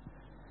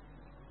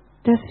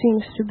 that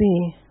seems to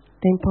be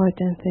the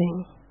important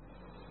thing.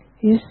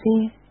 You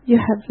see, you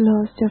have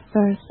lost your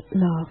first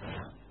love.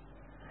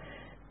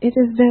 It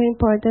is very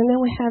important. Then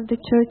we have the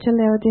church of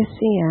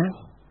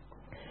Laodicea.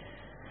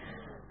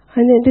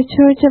 And in the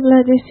church of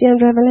Laodicea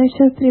in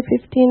Revelation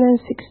 3:15 and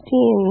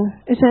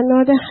 16 is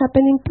another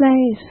happening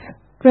place.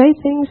 Great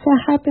things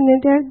are happening.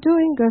 They're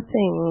doing good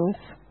things.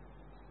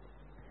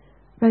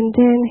 And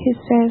then he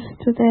says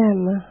to them,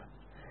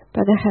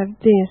 but I have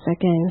this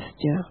against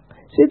you.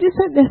 So these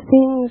are the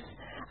things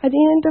at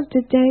the end of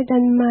the day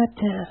that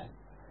matter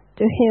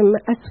to him,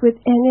 as with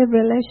any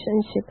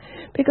relationship,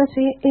 because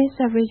he is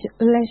a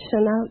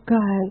relational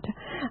God,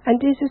 and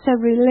this is a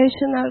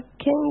relational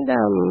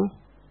kingdom.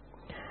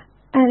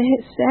 And he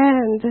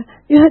said,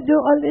 you do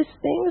all these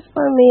things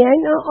for me. I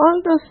know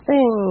all those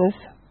things,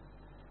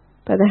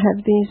 but I have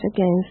this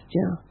against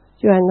you.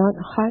 You are not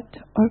hot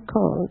or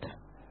cold,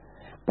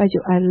 but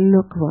you are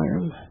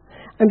lukewarm.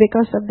 And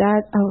because of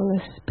that, I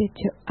will spit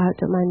you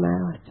out of my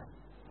mouth.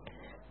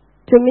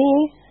 To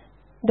me,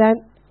 that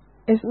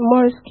is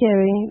more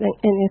scary than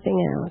anything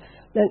else,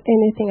 than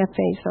anything I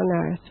face on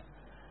earth.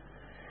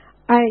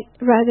 I'd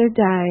rather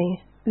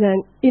die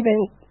than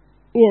even,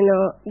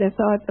 the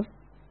thought of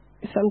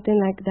something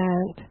like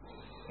that.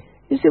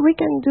 You see, we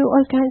can do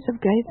all kinds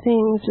of great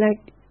things,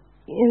 like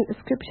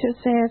Scripture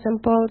says,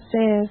 and Paul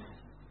says,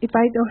 if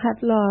I don't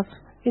have love,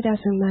 it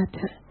doesn't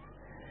matter.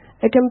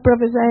 I can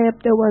prophesy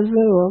up the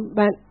wazoo,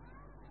 but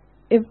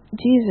if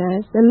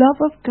Jesus, the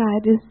love of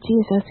God is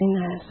Jesus in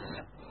us.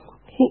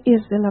 He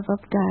is the love of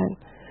God.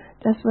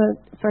 That's what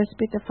 1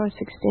 Peter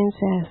 4:16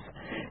 says.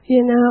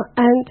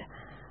 And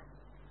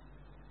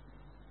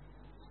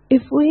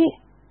if we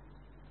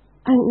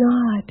are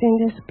not in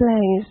this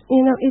place,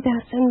 it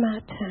doesn't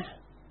matter.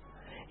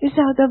 It's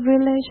out of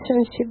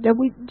relationship that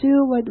we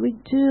do what we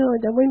do,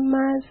 that we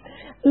must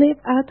live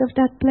out of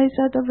that place,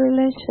 out of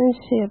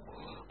relationship.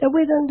 That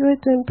we don't do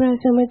it to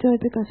impress Him, we do it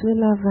because we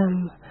love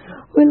Him.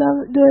 We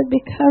do it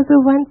because we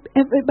want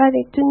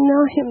everybody to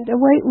know Him the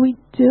way we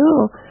do.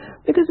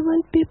 Because we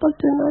want people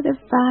to know the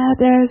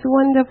Father, as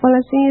wonderful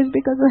as He is,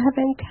 because we have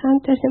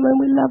encountered Him and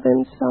we love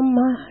Him so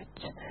much.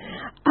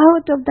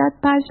 Out of that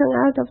passion,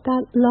 out of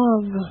that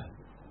love,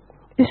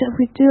 This is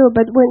what we do.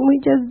 But when we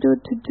just do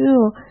to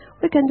do,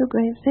 we can do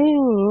great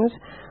things.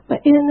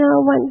 But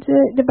when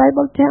the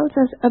Bible tells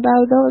us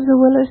about those who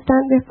will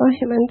stand before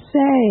Him and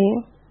say,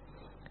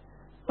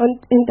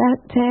 in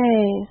that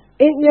day,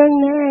 in your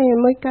name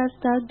we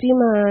cast out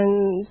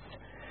demons,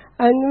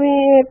 and we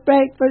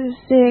prayed for the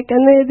sick,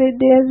 and we did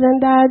this and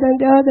that and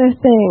the other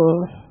thing.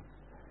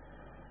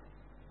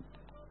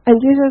 And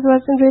Jesus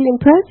wasn't really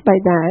impressed by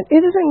that. It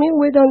doesn't mean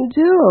we don't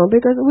do,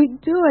 because we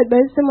do it,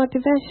 but it's a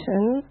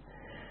motivation.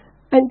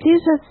 And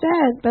Jesus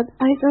said, but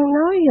I don't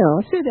know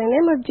you. See, the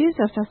name of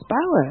Jesus has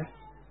power.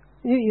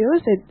 You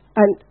use it,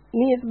 and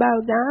knees bow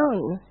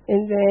down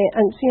in the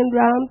unseen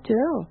realm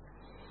too.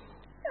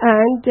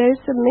 And there's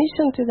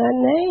submission to that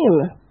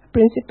name.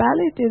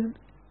 Principalities,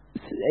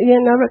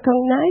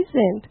 recognize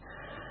it.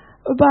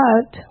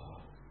 But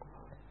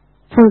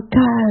for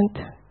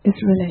God,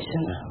 it's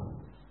relational.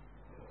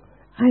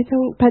 I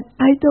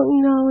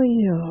don't know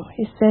you.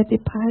 He said,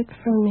 depart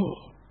from me.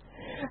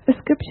 The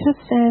scripture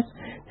says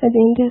that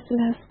in these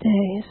last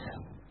days,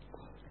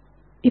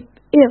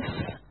 if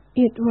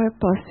it were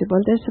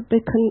possible, there's a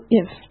big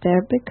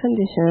big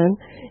condition,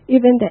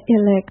 even the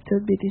elect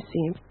would be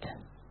deceived.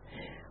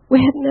 We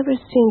have never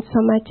seen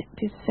so much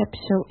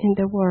deception in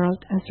the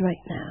world as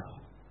right now.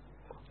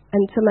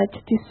 And so much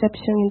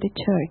deception in the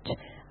church,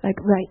 like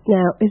right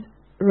now, is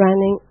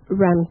running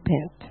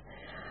rampant.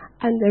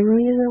 And the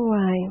reason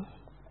why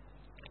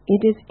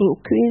it is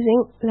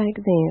increasing like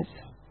this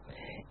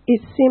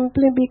is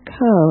simply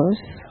because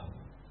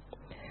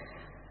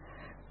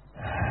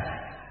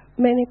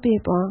many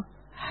people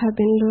have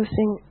been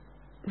losing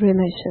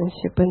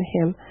relationship with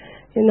Him.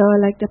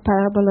 Like the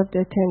parable of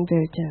the 10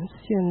 virgins.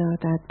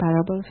 That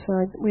parable,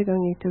 so we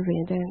don't need to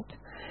read it.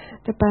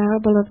 The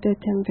parable of the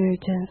 10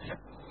 virgins.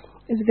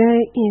 It's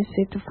very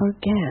easy to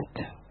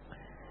forget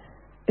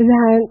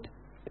that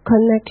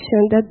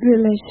connection, that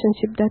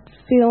relationship that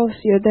fills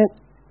you, that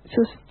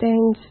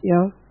sustains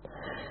you.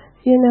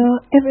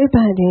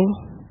 Everybody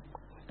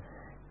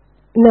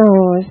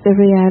knows the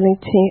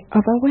reality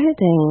of a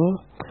wedding.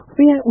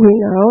 We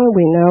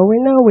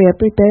know. We are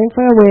preparing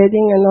for a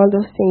wedding and all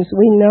those things.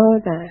 We know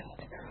that.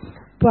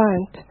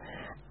 But,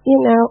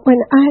 when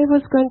I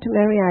was going to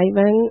marry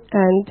Ivan,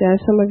 and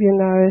some of you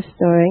know our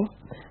story,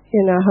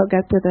 how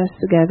God put us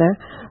together.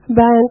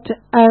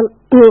 But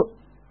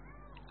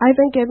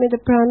Ivan gave me the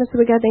promise,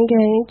 we got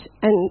engaged,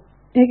 and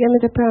he gave me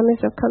the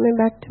promise of coming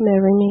back to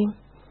marry me.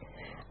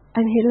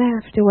 And he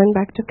left, he went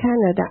back to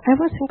Canada. I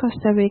was in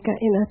Costa Rica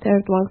in a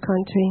third world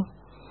country.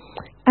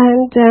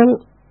 And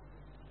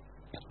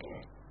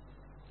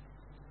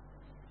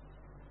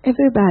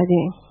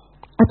everybody,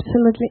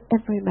 absolutely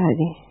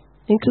everybody,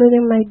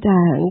 including my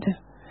dad,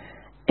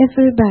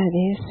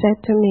 everybody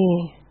said to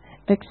me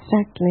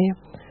exactly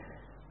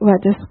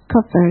what the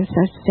scoffers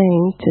are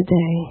saying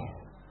today.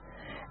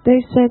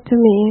 They said to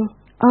me,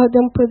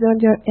 don't put all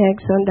your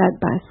eggs on that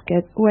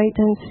basket. Wait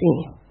and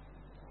see.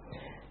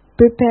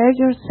 Prepare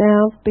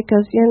yourself,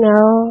 because you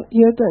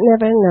don't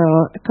never know.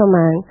 Come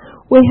on.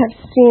 We have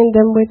seen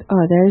them with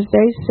others.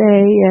 They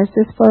say, yes,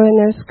 these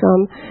foreigners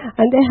come,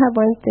 and they have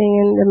one thing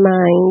in the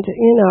mind,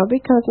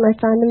 because my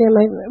family,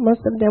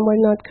 most of them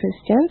were not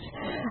Christians.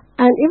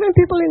 And even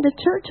people in the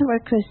church who were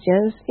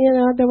Christians,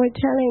 they were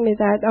telling me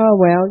that,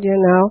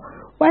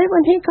 why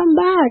won't he come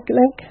back?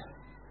 Like,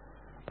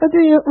 what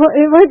do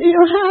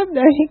you have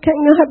there? He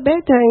cannot have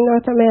better in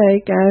North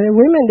America. The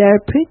women,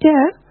 they're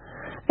prettier,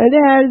 and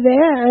they are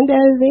there, and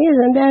they're this,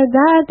 and they're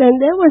that, and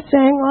they were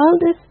saying all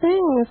these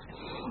things.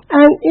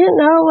 And,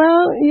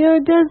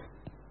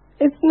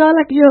 it's not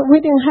like we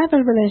didn't have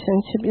a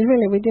relationship.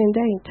 We didn't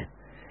date.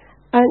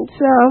 And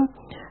so,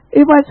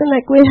 it wasn't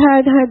like we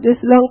had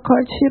this long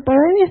courtship or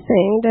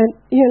anything that,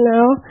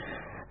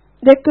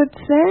 they could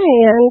say.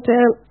 And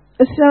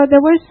so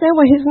they were saying,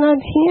 well, he's not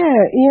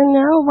here.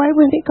 Why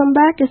would he come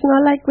back? It's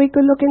not like we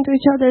could look into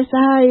each other's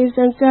eyes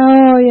and say,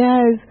 oh,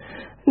 yes.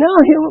 No,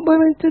 we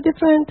went to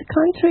different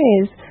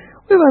countries.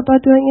 We were both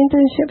doing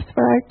internships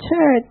for our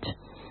church.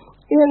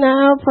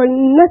 For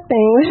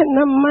nothing. We had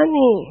no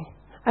money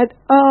at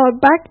all.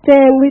 Back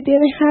then, we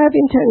didn't have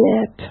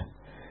internet.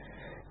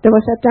 There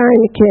was a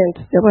time,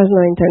 kids, there was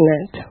no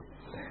internet.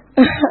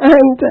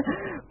 And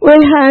we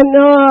had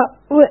no,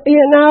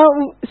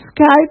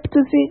 Skype to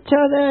see each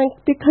other and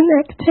be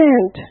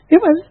connected. It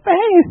was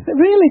faith,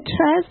 really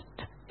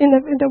trust in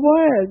the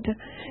word,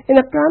 in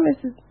the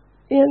promises,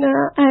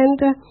 and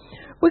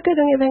we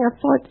couldn't even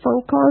afford phone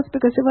calls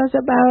because it was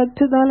about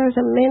 $2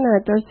 a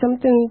minute or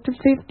something,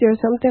 $2.50 or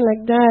something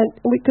like that.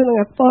 We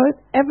couldn't afford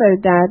ever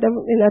that.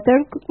 In a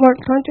third world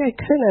country, I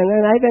couldn't,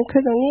 and I even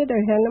couldn't either.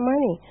 I had no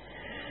money.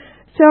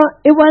 So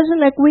it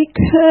wasn't like we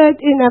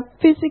could, in a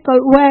physical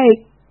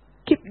way,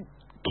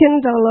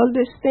 kindle all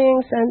these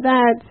things and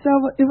that. So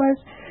it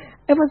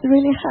was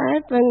really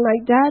hard when my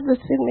dad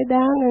would sit me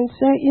down and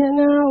say,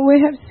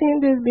 we have seen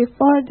this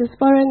before. These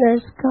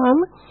foreigners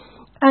come.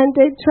 And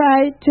they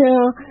try to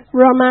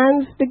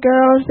romance the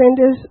girls in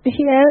this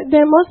here.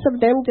 Most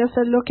of them just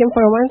are looking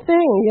for one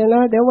thing,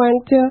 They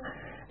want to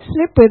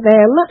sleep with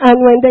them, and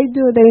when they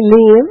do, they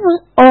leave.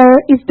 Or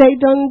if they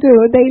don't do,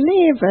 they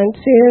leave. And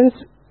since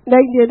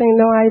they didn't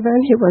know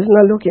Ivan, he was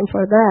not looking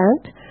for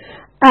that.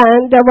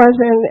 And there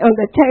wasn't on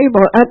the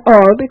table at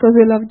all because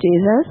we love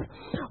Jesus.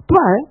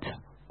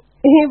 But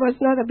he was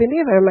not a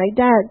believer, my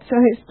dad. So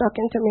he's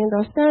talking to me in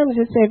those terms.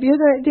 He said, if you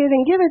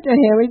didn't give it to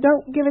him, we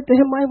don't give it to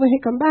him, why would he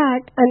come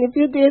back? And if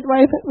you did,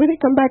 why would he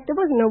come back? There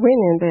was no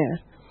winning there.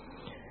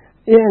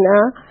 You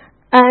know?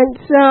 And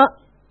so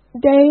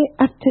day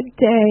after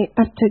day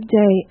after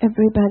day,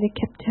 everybody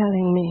kept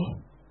telling me,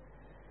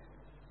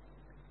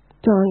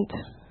 don't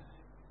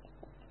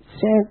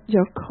set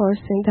your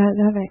course in that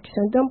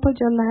direction. Don't put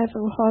your life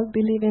on hold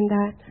believing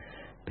that,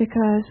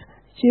 because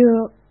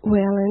you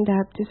will end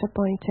up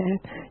disappointed.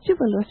 You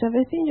will lose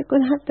everything. You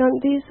could have done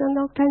this and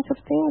all kinds of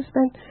things,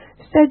 but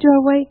instead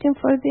you're waiting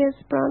for this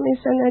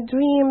promise and a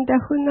dream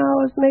that who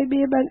knows,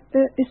 maybe, but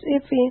it's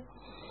iffy.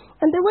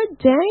 And there were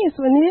days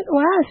when it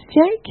was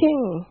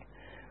shaking,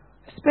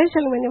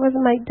 especially when it was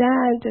my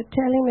dad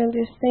telling me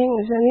these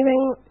things, and even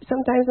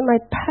sometimes my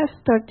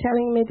pastor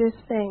telling me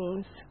these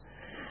things.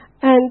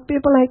 And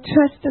people I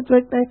trusted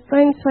with my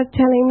friends were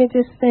telling me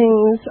these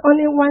things.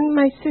 Only one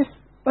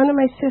of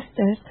my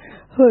sisters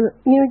who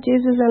knew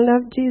Jesus and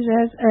loved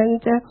Jesus,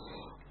 and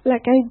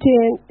like I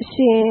did,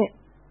 she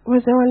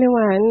was the only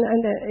one,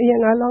 and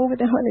along with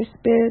the Holy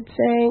Spirit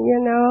saying,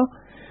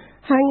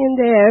 hang in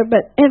there.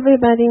 But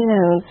everybody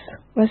else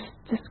was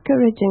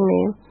discouraging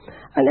me.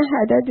 And I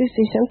had a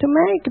decision to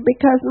make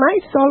because my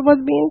soul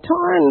was being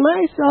torn.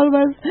 My soul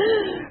was,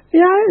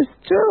 yeah,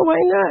 it's true, why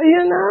not,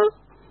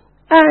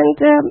 And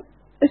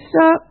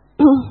so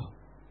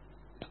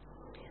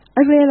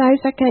I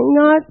realized I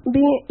cannot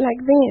be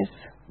like this.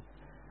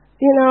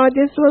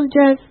 This will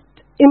just,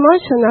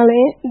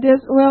 emotionally, this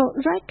will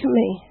wreck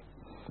me.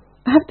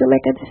 I have to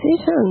make a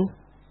decision.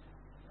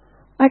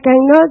 I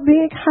cannot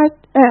be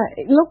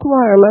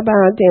lukewarm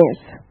about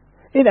this.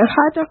 Either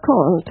hot or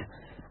cold.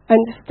 And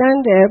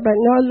stand there, but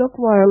not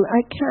lukewarm.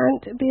 I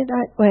can't be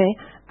that way.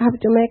 I have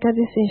to make a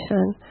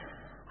decision.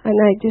 And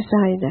I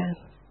decided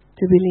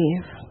to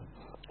believe.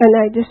 And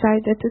I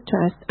decided to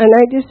trust. And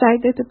I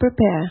decided to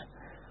prepare.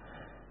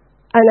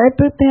 And I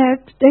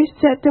prepared. They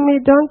said to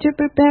me, don't you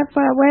prepare for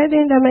a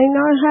wedding that may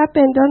not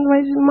happen. Don't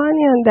waste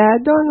money on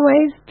that. Don't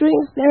waste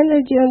drinks,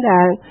 energy on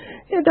that.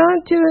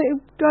 Don't you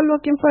go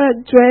looking for a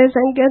dress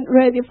and get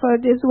ready for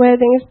this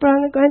wedding. It's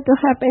probably going to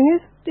happen.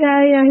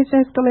 He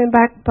says coming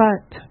back,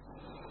 but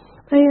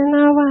you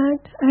know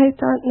what? I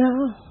thought,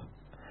 no.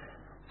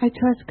 I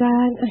trust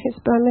God and His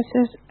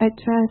promises. I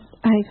trust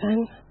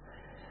Ivan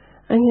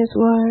and His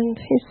word.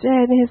 He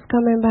said He's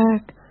coming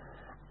back.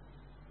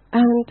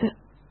 And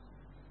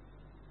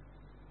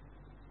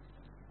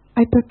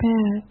I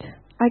prepared.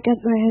 I got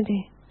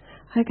ready.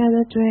 I got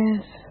a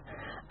dress.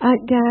 I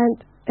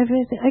got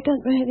everything. I got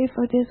ready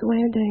for this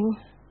wedding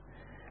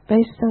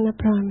based on a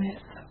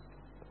promise.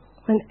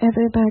 When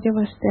everybody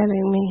was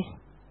telling me,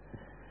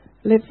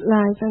 live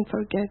life and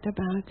forget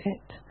about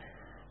it.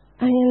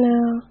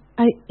 And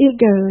I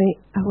eagerly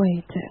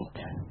awaited.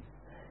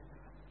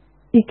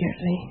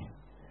 Eagerly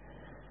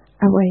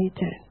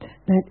awaited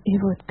that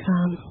it would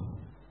come.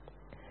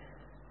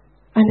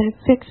 And I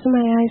fixed my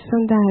eyes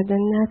on that,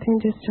 and nothing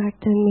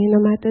distracted me, no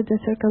matter the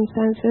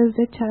circumstances,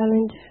 the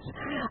challenges.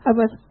 I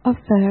was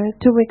offered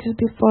 2 weeks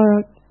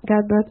before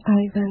God brought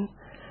Ivan.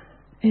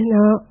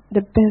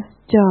 The best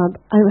job.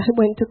 I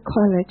went to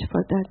college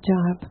for that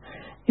job.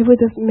 It would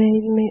have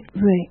made me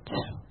rich.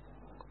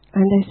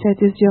 And they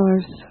said, it's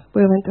yours.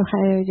 We're going to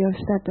hire you,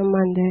 start on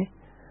Monday.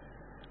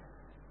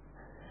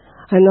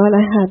 And all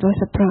I had was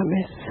a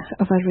promise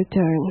of a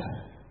return.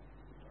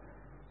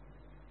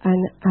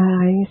 And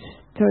I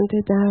turned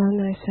it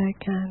down. I said, I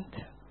can't.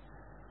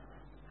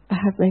 I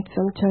have made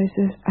some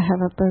choices. I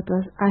have a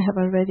purpose. I have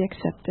already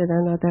accepted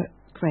another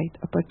great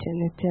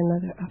opportunity,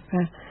 another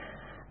offer.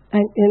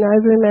 And, I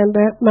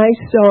remember my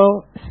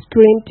soul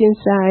screamed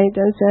inside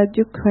and said,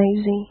 you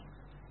crazy.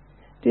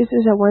 This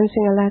is a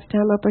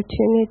once-in-a-lifetime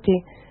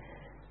opportunity.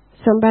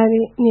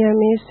 Somebody near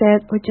me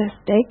said, well, just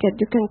take it.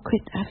 You can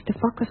quit. I have to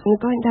focus and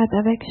go in that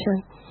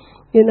direction.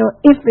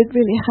 If it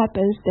really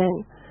happens,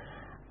 then.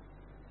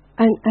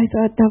 And I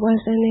thought that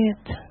wasn't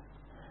it.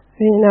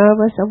 It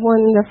was a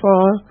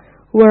wonderful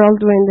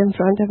whirlwind in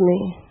front of me.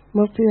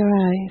 Move your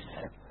eyes,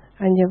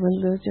 and you will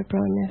lose your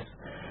promise.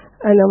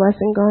 And I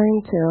wasn't going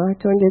to. I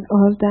turned it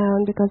all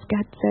down because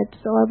God said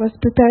so. I was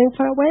preparing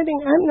for a wedding.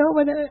 I know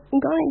where I'm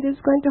going. This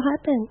is going to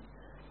happen.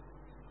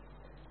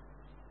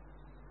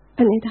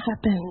 And it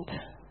happened.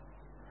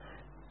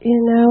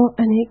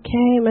 And He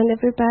came, and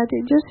everybody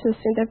just to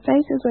see their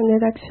faces when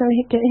it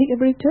actually He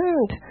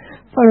returned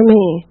for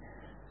me.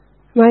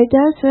 My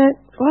dad said,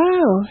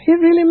 wow, he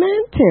really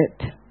meant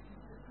it.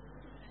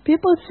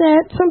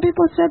 Some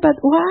people said, but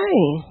why?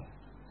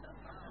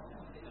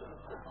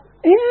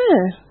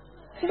 Yeah,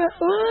 but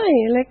why?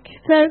 Like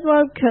third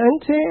world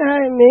country,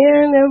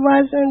 it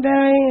wasn't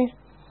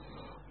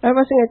I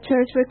was in a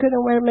church we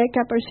couldn't wear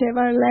makeup or shave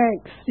our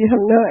legs. It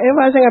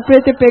wasn't a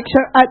pretty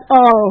picture at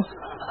all.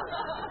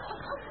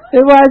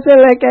 It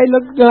wasn't like I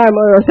looked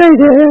glamorous. I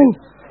didn't.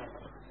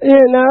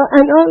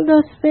 And all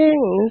those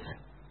things.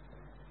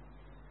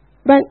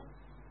 But,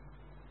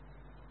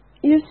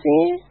 you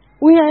see,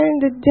 we are in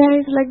the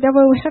days like that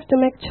where we have to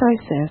make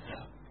choices.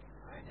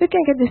 You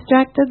can get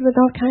distracted with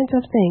all kinds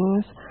of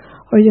things,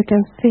 or you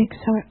can fix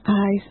our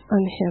eyes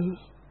on Him.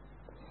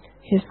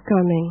 He's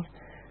coming.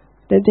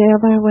 The day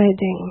of our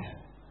wedding.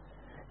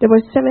 There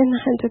were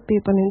 700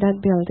 people in that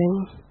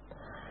building.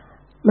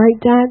 My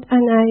dad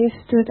and I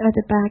stood at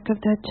the back of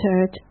that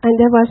church, and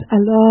there was a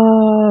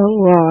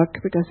long walk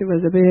because it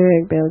was a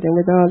big building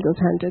with all those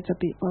hundreds of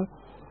people.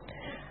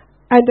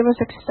 And there was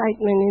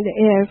excitement in the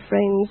air,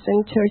 friends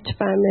and church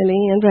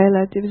family and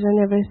relatives and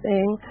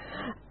everything.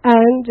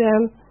 And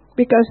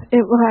because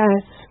it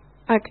was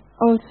a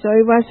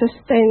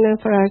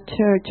statement for our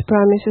church,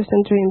 promises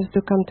and dreams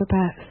to come to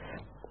pass.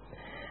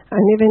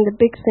 And even the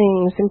big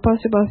things,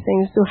 impossible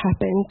things do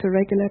happen to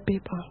regular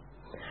people.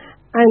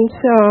 And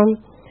so,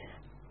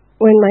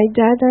 when my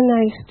dad and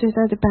I stood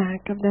at the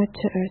back of that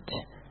church,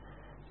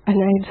 and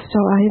I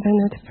saw Ivan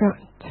at the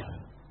front,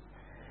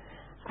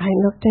 I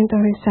looked into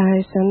his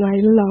eyes and I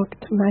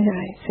locked my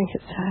eyes in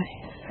his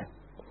eyes.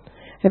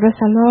 It was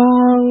a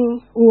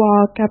long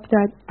walk up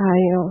that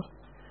aisle.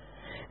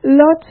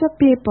 Lots of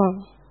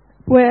people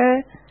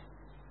were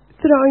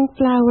throwing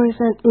flowers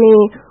at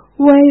me,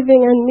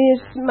 waving at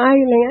me,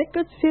 smiling. I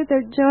could see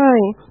their joy.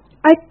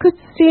 I could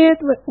see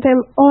it with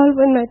them all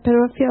with my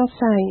peripheral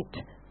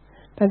sight.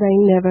 But I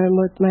never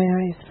moved my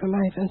eyes from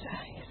Ivan's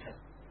eyes.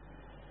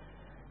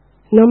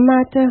 No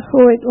matter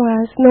who it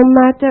was, no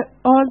matter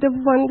all the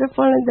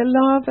wonderful and the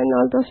love and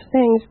all those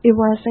things, it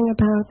wasn't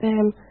about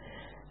them.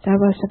 That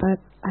was about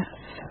us.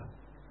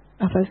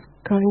 I was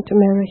going to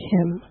marry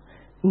him,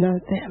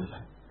 not them.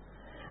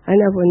 And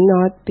I would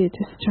not be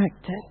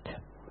distracted.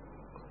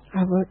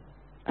 I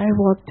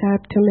walked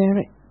up to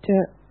marry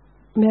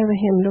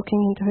him,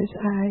 looking into his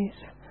eyes.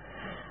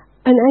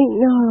 And I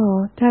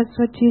know that's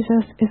what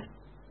Jesus is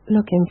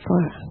looking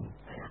for.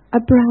 A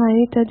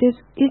bride that is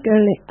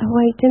eagerly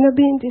awaiting or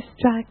being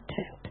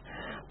distracted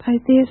by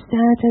this,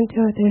 that, and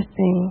the other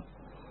thing.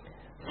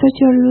 So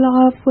your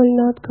love will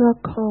not grow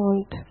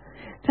cold.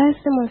 That's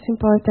the most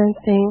important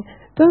thing.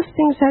 Those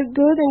things are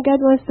good and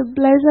God wants to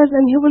bless us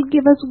and He will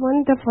give us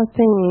wonderful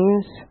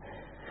things.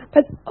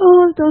 But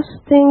all those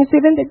things,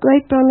 even the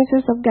great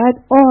promises of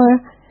God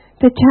or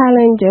the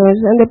challenges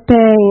and the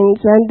pains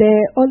and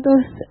all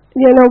those,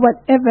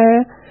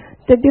 whatever,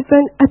 the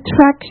different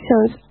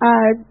attractions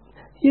are,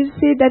 you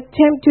see, that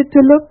tempt you to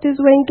look this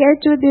way and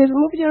get to this.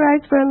 Move your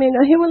eyes for a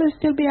minute. He will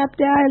still be up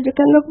the aisle. You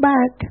can look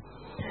back.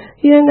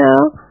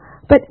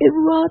 But it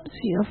robs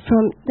you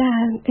from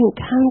that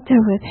encounter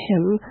with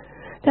Him.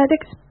 That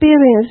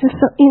experience is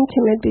so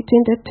intimate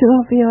between the two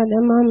of you at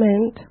the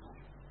moment.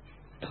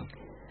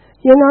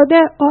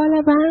 They're all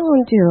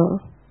around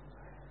you.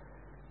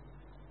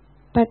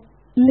 But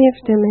leave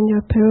them in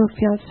your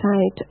peripheral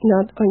sight,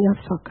 not on your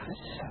focus.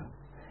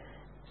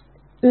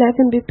 Let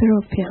them be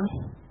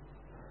peripheral.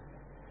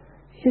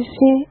 You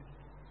see,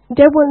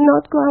 they will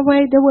not go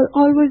away. They will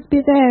always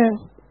be there.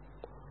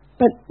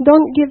 But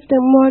don't give them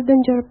more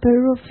than your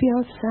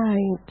peripheral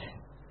sight.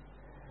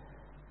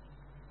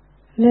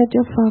 Let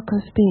your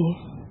focus be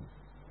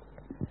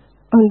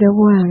on the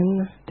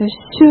one that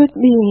should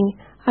be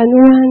and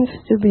wants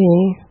to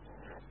be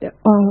the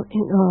all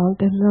in all,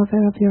 the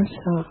lover of your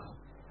soul.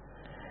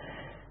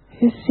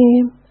 You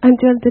see,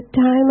 until the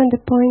time and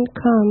the point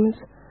comes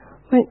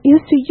when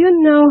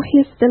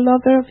He's the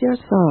lover of your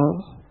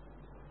soul.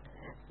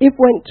 If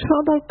when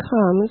trouble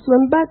comes,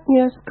 when bad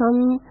news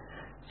come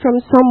from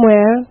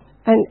somewhere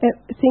and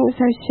things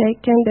are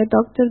shaken, the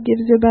doctor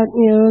gives you bad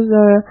news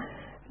or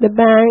the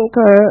bank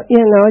or,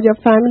 your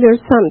family or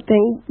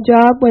something,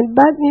 job, when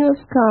bad news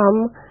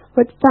come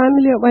with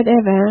family or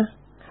whatever,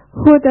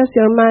 who does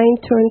your mind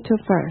turn to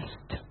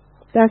first?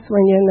 That's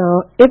when you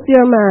know if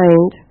your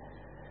mind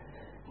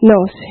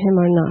knows Him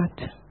or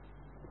not.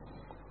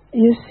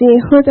 You see,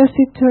 who does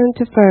it turn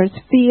to first?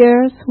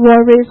 Fears,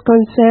 worries,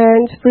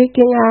 concerns,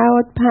 freaking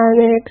out,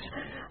 panics,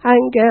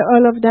 anger,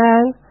 all of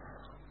that?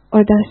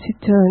 Or does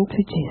it turn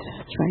to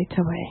Jesus right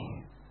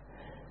away?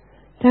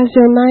 Does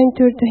your mind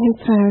turn to Him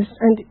first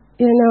and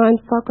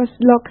focus,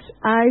 locks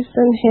eyes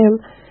on Him,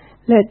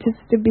 let it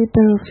to be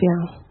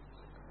peripheral?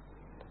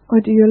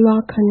 Or do you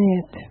lock on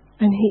it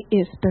and He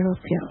is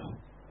peripheral?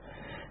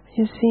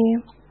 You see,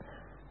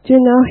 do you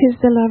know He's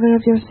the lover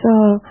of your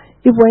soul?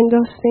 If when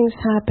those things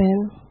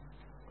happen,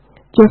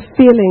 your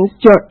feelings,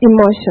 your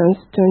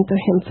emotions turn to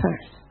Him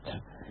first,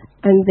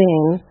 and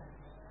then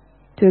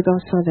to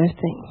those other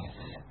things.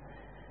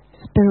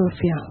 It's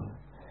peripheral.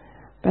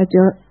 But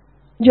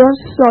your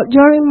soul,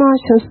 your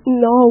emotions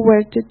know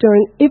where to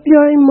turn. If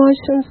your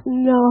emotions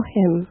know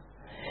Him,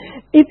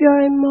 if your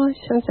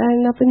emotions are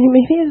enough in Him,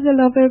 if He is the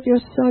lover of your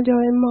soul,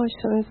 your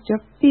emotions, your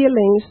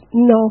feelings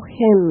know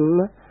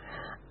Him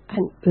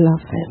and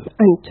love Him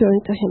and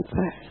turn to Him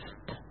first.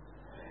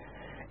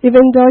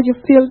 Even though you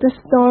feel the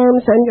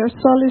storms and your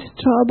soul is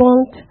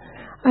troubled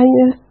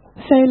and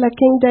Say like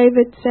King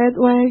David said,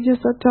 why are you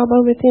so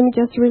troubled with him?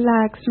 Just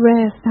relax,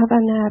 rest, have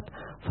a nap,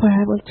 for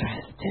I will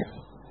trust him.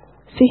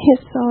 See,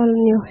 his soul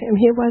knew him.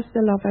 He was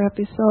the lover of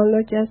his soul,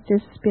 not just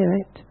his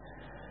spirit.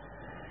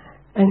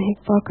 And he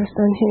focused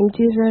on him.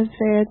 Jesus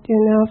said,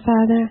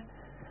 Father,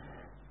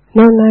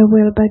 not my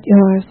will but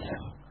yours.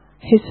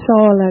 His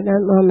soul at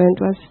that moment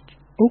was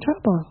in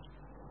trouble.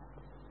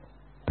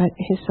 But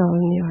his soul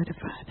knew the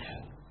Father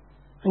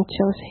and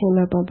chose him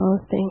above all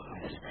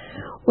things.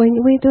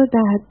 When we do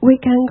that, we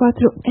can go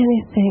through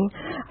anything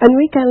and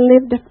we can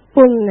live the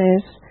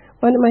fullness.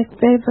 One of my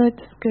favorite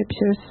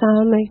scriptures,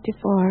 Psalm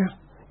 84.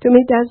 To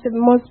me, that's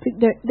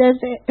there's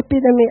the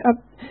epitome of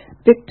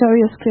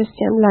victorious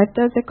Christian life.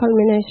 That's the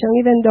culmination.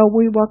 Even though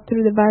we walk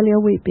through the valley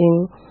of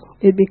weeping,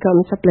 it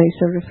becomes a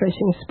place of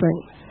refreshing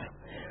springs.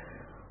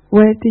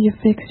 Where do you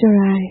fix your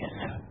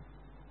eyes?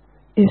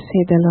 Is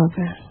he the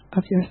lover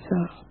of your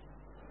soul?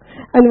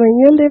 And when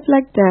you live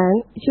like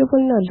that, you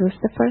will not lose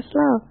the first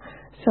love.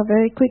 So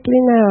very quickly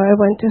now, I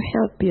want to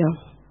help you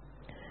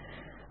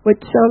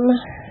with some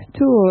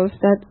tools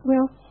that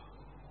will,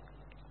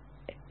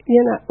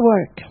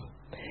 work.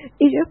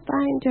 If you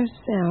find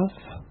yourself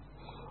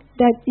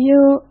that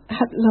you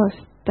have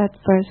lost that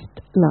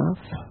first love,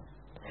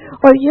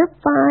 or you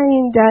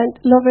find that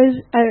lovers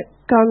are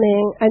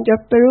coming and your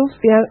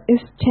peripheral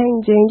is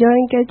changing, you're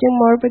engaging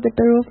more with the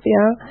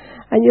peripheral,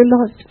 and you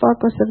lost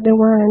focus of the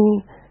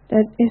one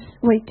that is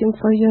waiting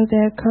for you,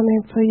 they're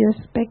coming for you,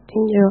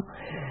 expecting you.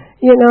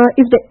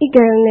 If the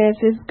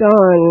eagerness is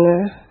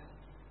gone,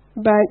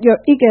 but your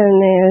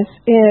eagerness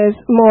is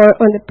more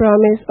on the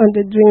promise, on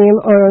the dream,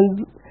 or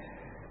on,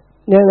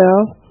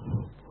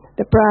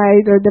 the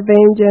pride or the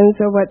vengeance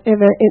or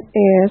whatever it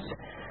is.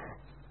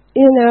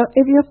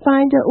 If you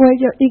find out where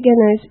your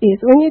eagerness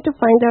is, we need to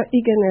find our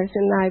eagerness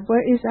in life.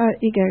 Where is our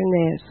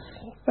eagerness?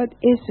 What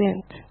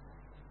isn't?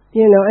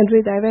 And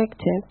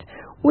redirect it.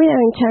 We are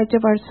in charge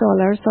of our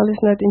soul. Our soul is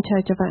not in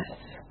charge of us.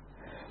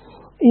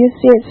 You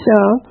see,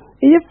 so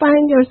if you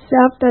find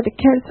yourself that the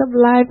cares of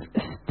life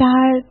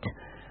start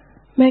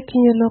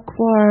making you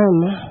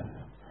lukewarm,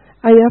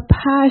 and your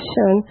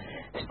passion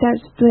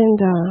starts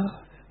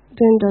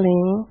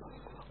dwindling,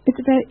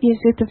 it's very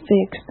easy to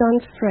fix.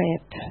 Don't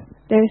fret.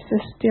 There is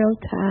still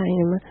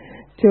time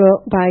to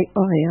buy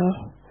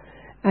oil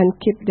and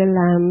keep the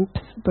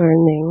lamps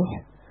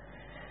burning.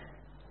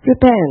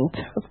 Repent,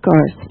 of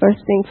course.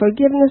 First thing,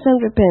 forgiveness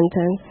and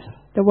repentance,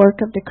 the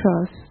work of the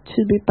cross,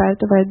 should be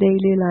part of our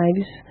daily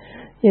lives,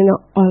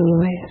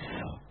 always.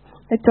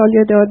 I told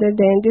you the other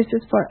day, and this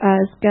is for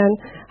us, God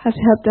has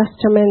helped us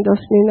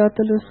tremendously not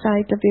to lose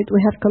sight of it.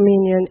 We have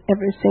communion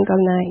every single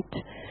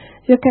night.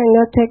 You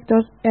cannot take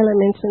those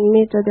elements and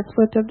meet at the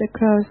foot of the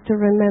cross to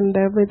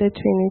remember with the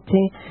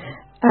Trinity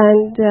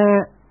and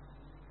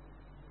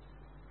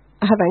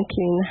have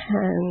unclean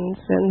hands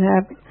and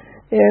have,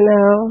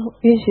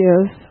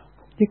 issues.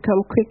 You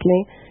come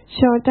quickly.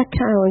 Short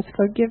accounts,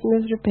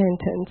 forgiveness,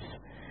 repentance.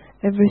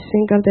 Every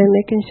single day,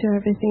 making sure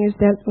everything is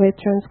dealt with.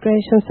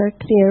 Transgressions are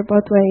clear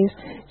both ways.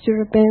 You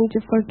repent,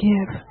 you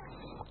forgive.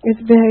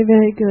 It's very,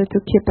 very good to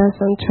keep us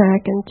on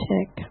track and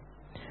check.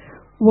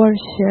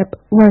 Worship,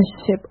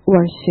 worship,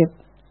 worship.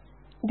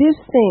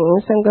 These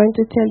things I'm going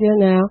to tell you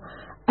now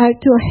are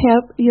to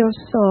help your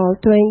soul,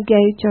 to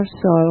engage your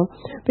soul,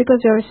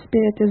 because your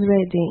spirit is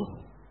ready.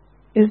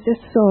 It's the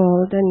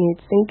soul that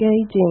needs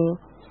engaging.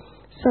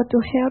 So to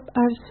help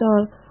our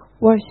soul,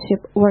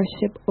 worship,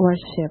 worship,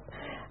 worship.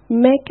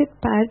 Make it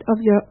part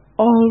of your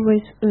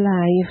always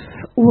life.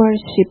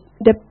 Worship.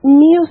 The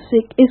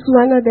music is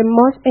one of the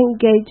most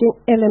engaging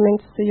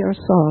elements to your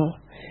soul.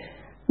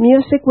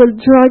 Music will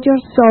draw your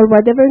soul.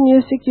 Whatever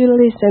music you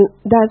listen,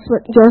 that's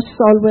what your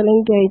soul will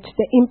engage.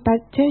 The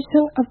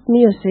impartation of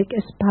music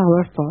is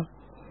powerful.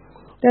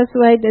 That's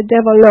why the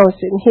devil knows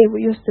it. He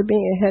used to be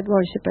a head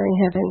worshiper in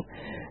heaven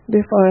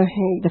before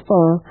the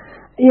fall.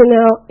 He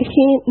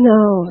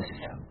knows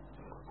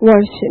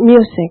worship,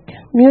 music.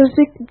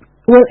 Music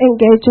will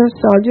engage your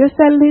soul. You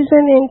start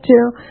listening to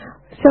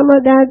some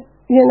of that,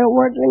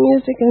 worldly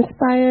music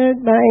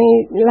inspired by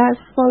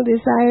lustful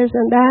desires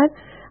and that,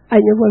 and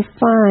you will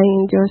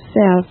find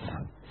yourself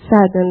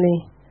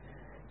suddenly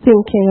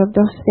thinking of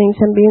those things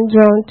and being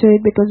drawn to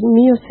it, because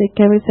music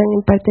carries an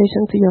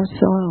impartation to your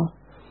soul.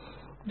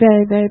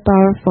 Very, very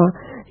powerful.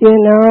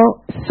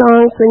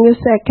 Songs, when you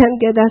say, I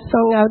can't get that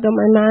song out of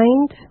my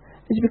mind,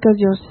 it's because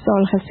your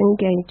soul has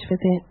engaged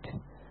with it.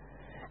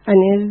 And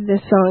if the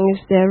song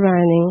is there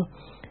running,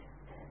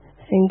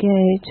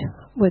 engage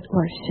with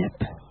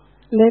worship.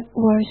 Let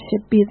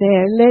worship be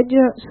there. Let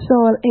your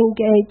soul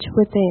engage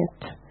with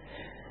it.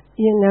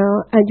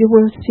 And you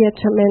will see a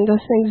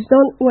tremendous things.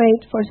 Don't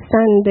wait for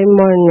Sunday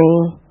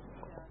morning.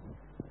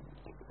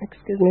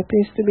 Excuse me,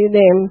 please, to be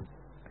them.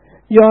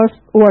 Your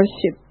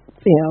worship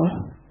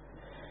feel.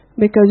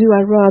 Because you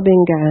are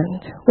robbing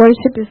God.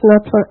 Worship is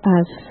not for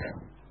us.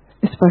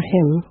 It's for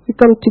Him. We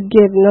come to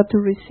give, not to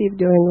receive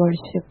during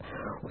worship.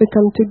 We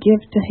come to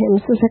give to Him.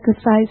 So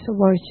sacrifice of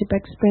worship,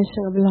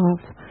 expression of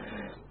love.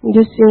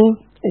 You see,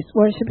 His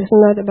worship is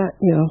not about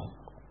you.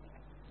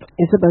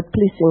 It's about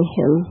pleasing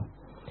Him.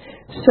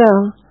 So,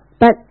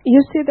 but you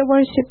see the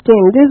worship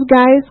team. These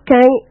guys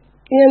can,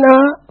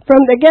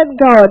 from the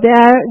get-go, they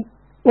are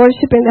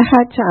worshiping the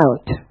hearts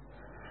out.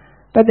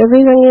 But the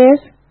reason is,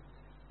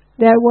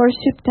 they are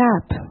worshipped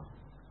up.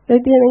 They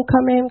didn't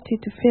come empty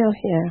to fill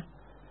here.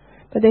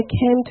 But they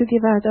came to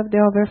give out of the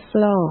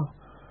overflow,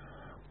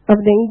 of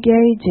the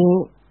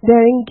engaging.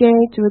 They're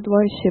engaged with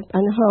worship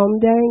at home.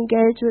 They're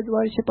engaged with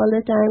worship all the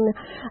time.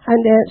 And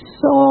their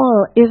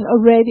soul is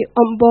already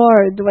on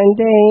board when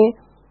they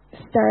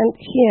stand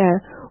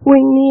here. We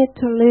need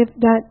to live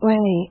that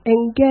way.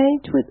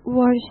 Engage with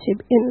worship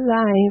in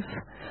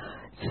life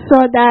so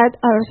that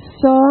our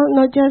soul,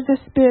 not just the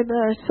spirit, but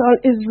our soul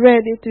is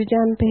ready to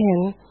jump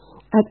in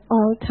at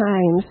all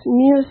times.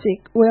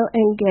 Music will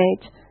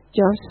engage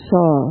your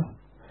soul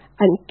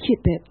and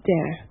keep it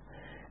there.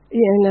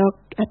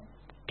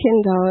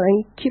 Kindle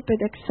and keep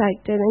it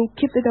excited and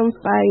keep it on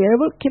fire.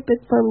 We'll keep it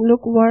from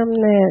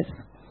lukewarmness.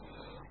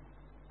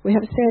 We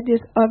have said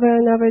this over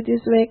and over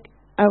this week.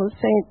 I will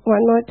say it one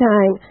more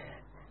time.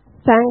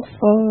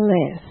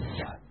 Thankfulness.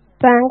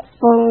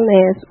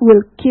 Thankfulness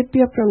will keep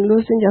you from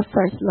losing your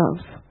first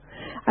love.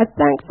 A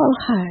thankful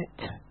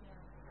heart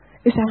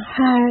is a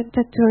heart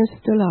that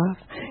turns to love.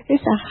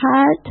 It's a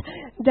heart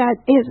that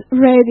is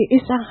ready.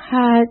 It's a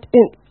heart.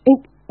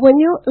 When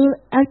you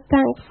are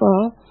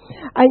thankful,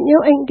 and you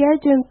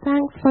engage in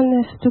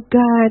thankfulness to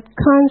God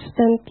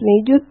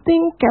constantly. You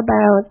think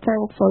about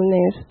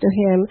thankfulness to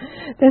Him.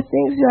 The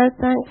things you are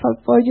thankful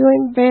for, you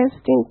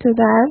invest into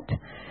that.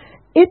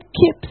 It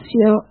keeps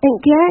you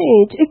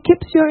engaged. It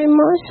keeps your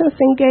emotions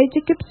engaged.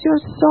 It keeps your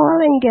soul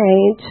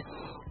engaged.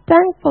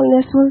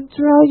 Thankfulness will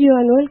draw you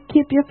and will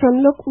keep you from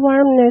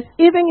lukewarmness,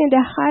 even in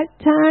the hard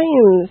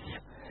times.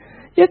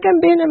 You can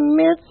be in the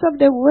midst of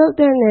the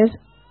wilderness,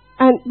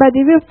 but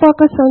if you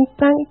focus on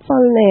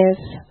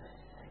thankfulness,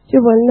 you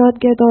will not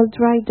get all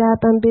dried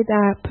up and beat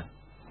up.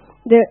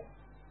 The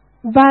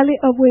valley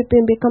of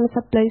weeping becomes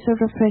a place of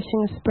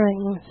refreshing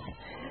springs.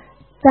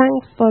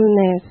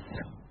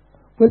 Thankfulness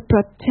will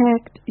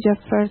protect your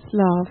first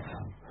love,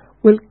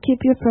 will keep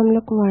you from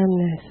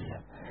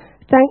lukewarmness.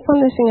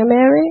 Thankfulness in a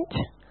marriage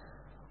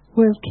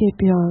will keep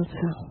you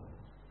also.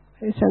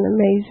 It's an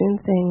amazing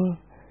thing.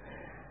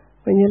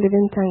 When you live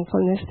in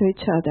thankfulness to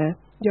each other,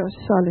 your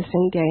soul is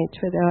engaged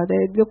with the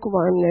other.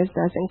 Lukewarmness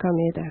doesn't come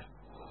either.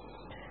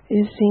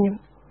 You see,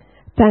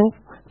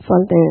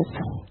 thankfulness,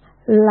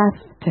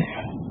 laughter.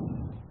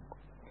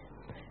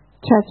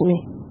 Trust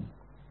me,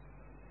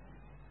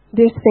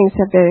 these things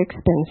are very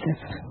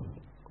expensive.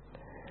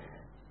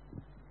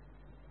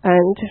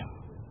 And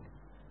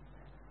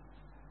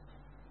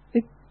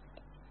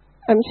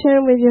I'm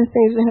sharing with you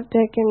things that have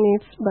taken me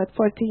about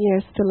 40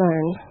 years to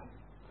learn.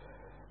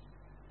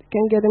 You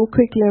can get them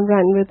quickly and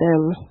run with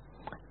them.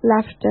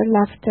 Laughter,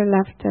 laughter,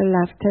 laughter,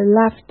 laughter.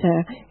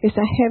 Laughter is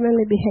a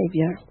heavenly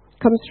behavior.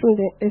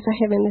 It's a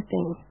heavenly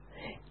thing.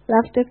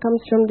 Laughter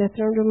comes from the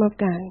throne room of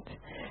God.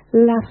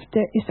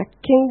 Laughter is a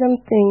kingdom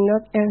thing,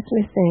 not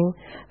earthly thing.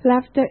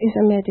 Laughter is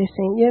a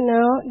medicine. You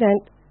know that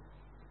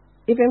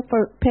even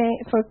for pain,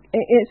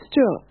 it's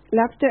true.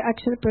 Laughter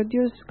actually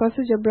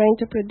causes your brain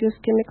to produce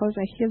chemicals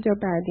that heal your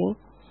body.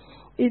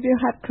 If you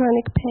have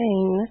chronic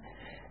pain,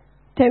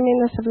 10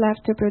 minutes of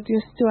laughter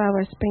produce 2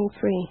 hours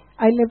pain-free.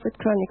 I live with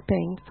chronic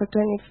pain. For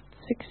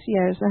 26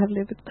 years, I have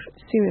lived with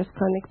serious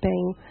chronic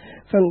pain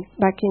from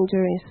back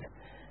injuries.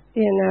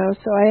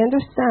 So I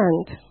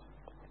understand,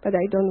 but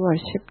I don't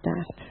worship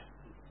that.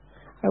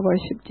 I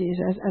worship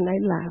Jesus and I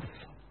laugh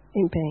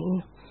in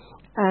pain.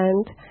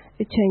 And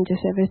it changes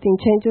everything,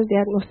 changes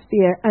the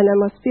atmosphere. An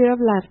atmosphere of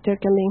laughter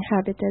can be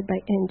inhabited by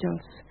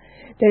angels.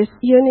 There's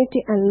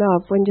unity and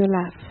love when you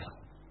laugh.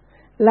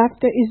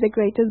 Laughter is the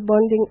greatest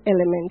bonding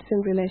element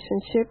in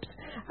relationships,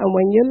 and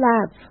when you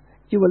laugh,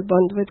 you will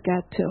bond with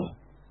God too.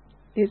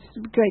 It's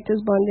the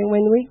greatest bonding.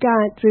 When we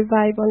got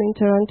revival in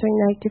Toronto in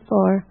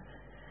 94,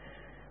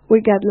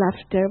 we got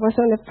laughter. It was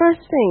one of the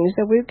first things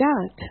that we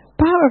got.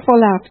 Powerful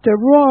laughter,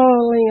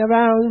 rolling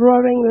around,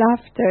 roaring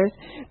laughter.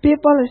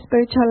 People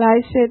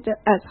spiritualize it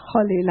as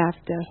holy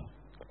laughter.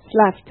 It's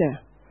laughter.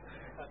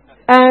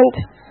 And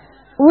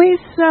we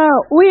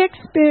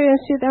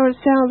experienced it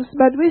ourselves,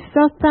 but we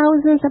saw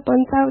thousands upon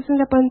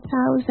thousands upon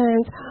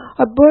thousands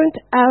of burnt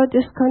out,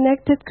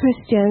 disconnected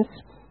Christians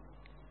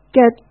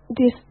get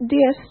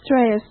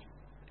distressed,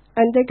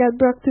 and they got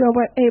breakthrough and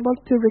were able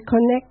to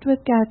reconnect with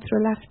God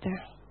through laughter.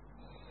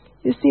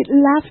 You see,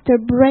 laughter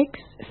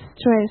breaks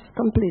stress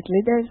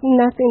completely. There's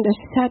nothing that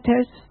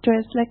shatters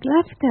stress like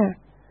laughter.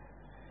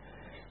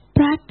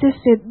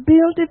 Practice it.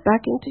 Build it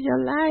back into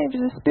your lives.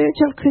 The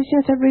spiritual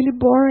Christians are really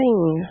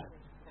boring.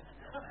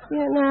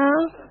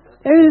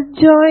 There is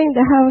joy in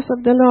the house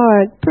of the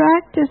Lord.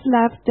 Practice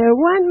laughter.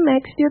 What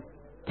makes you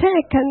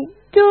tick and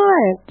do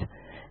it?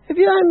 If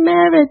you are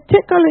married,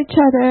 tickle each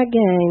other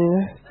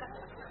again.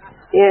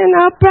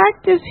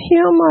 Practice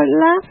humor,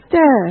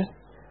 laughter.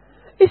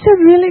 It's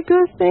a really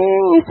good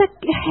thing. It's a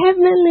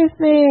heavenly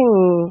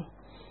thing.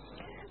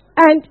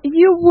 And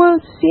you will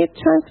see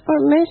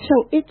transformation.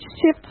 It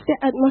shifts the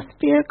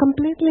atmosphere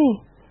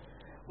completely.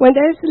 When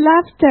there is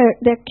laughter,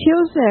 the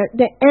accuser,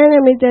 the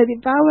enemy, the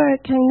devourer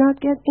cannot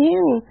get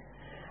in.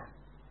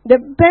 The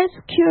best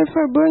cure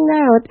for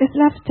burnout is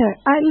laughter.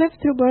 I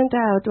lived through burnt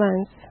out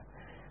once.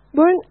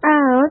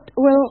 Burnout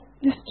will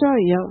destroy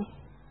you.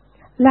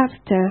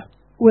 Laughter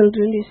will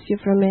release you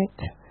from it.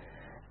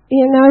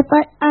 You know, if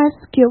I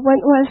ask you,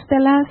 when was the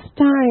last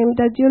time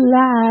that you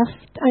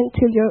laughed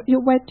until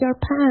you wet your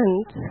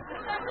pants?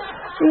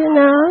 You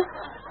know?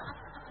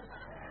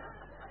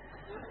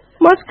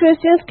 Most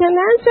Christians can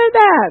answer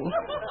that.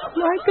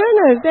 My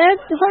goodness, they're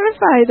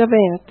horrified of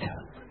it.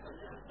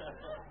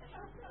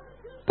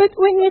 But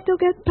we need to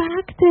get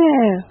back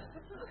there.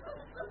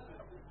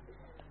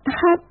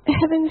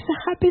 Heaven is a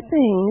happy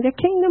thing. The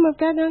kingdom of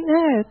God on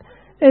earth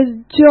is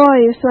joy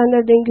is one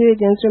of the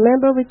ingredients.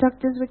 Remember we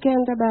talked this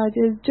weekend about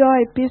it. Joy,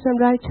 peace,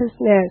 and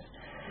righteousness.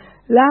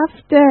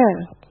 Laughter.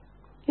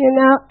 You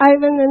know,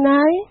 Ivan and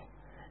I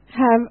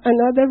have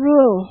another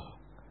rule.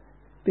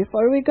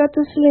 Before we go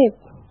to sleep,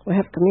 we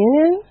have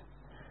communion.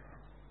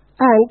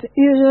 And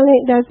usually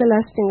that's the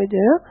last thing we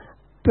do.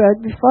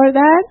 But before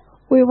that,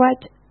 we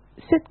watch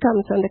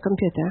sitcoms on the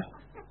computer.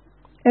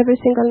 Every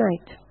single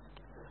night.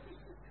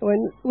 When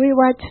we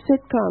watch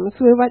sitcoms,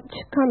 we watch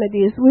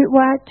comedies, we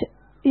watch,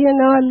 you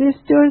know, at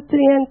least 2 or 3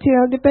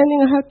 until, depending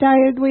on how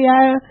tired we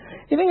are,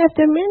 even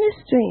after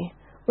ministry,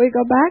 we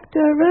go back to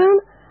our room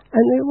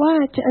and we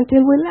watch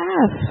until we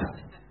laugh.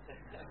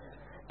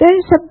 There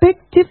is a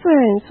big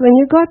difference. When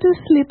you go to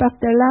sleep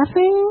after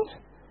laughing,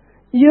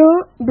 you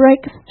break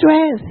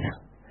stress.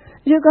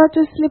 You go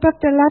to sleep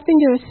after laughing,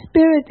 your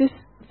spirit is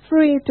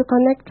free to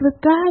connect with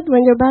God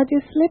when your body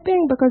is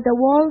sleeping because the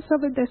walls of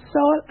the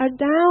soul are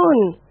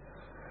down.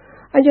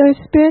 And your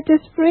spirit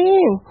is free.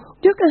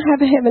 You can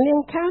have heavenly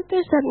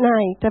encounters at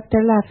night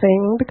after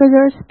laughing because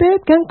your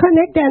spirit can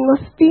connect. The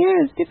atmosphere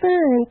is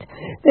different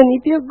than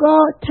if you go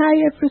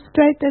tired,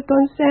 frustrated,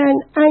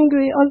 concerned,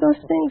 angry. All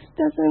those things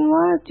doesn't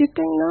work. You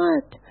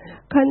cannot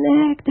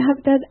connect,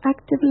 have that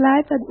active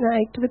life at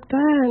night with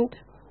God.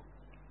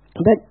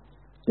 But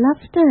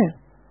laughter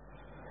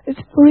is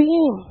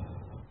free.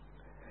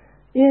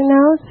 You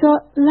know, so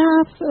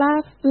laugh,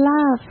 laugh,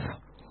 laugh.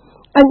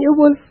 And you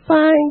will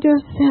find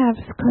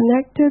yourselves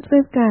connected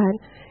with God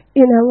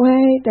in a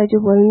way that you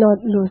will not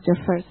lose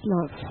your first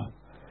love.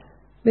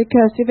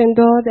 Because even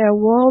though there are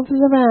wolves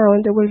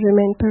around, they will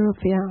remain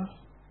peripheral.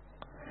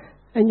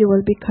 And you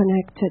will be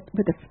connected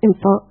with the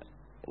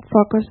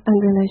focus and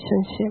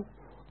relationship.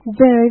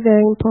 Very,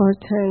 very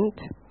important.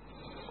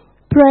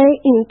 Pray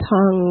in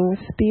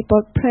tongues.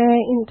 People,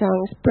 pray in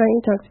tongues. Pray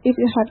in tongues. If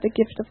you have the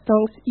gift of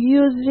tongues,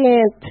 use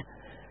it.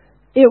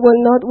 It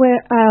will not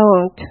wear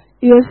out.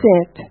 Use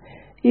it.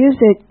 Use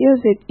it,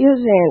 use it, use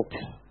it.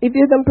 If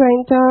you don't pray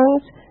in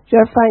tongues,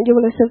 you're fine. You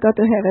will still go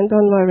to heaven.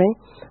 Don't worry.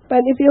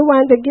 But if you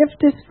want, the gift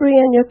is free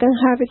and you can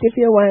have it if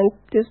you want.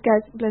 These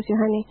guys, bless you,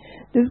 honey.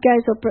 These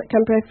guys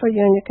can pray for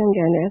you and you can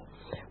get it.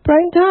 Pray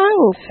in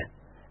tongues.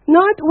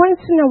 Not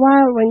once in a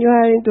while when you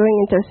are doing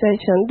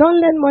intercession. Don't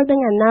let more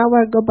than an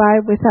hour go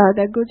by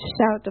without a good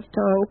shout of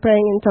tongues,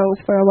 praying in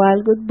tongues for a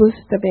while, good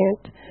boost of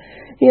it.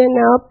 You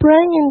know,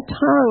 praying in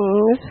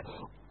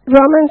tongues,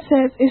 Romans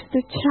says, is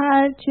to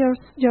charge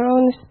your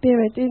own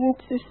spirit. It needs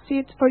to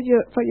sit for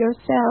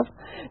yourself,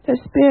 the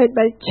spirit,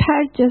 but it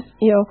charges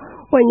you.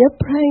 When you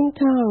pray in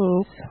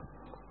tongues,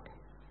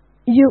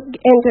 you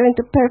enter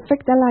into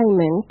perfect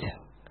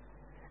alignment.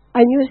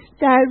 And you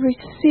start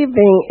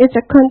receiving. It's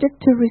a conduct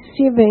to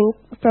receiving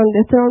from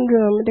the throne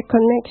room, the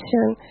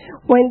connection.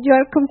 When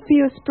you're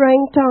confused,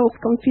 praying tongues,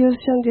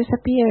 confusion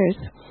disappears.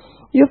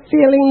 You're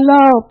feeling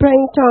low,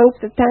 praying tongues,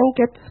 the tank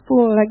gets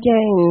full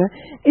again.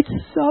 It's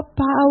so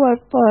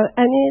powerful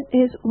and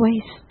it is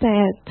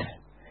wasted.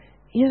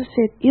 Use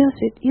it, use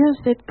it,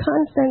 use it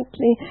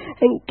constantly.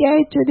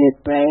 Engage with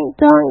it, praying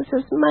tongues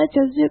as much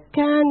as you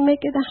can. Make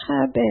it a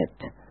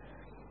habit.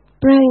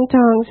 Praying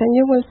tongues and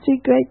you will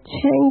see great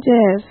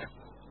changes.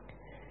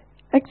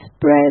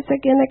 Express,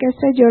 again, like I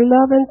said, your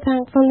love and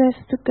thankfulness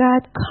to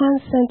God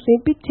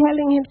constantly. Be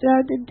telling Him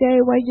throughout the day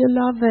why you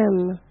love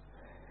Him.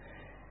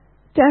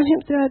 Tell Him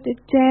throughout the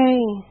day,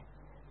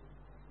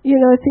 you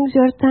know, things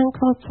you are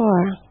thankful for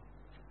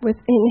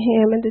within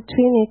Him and the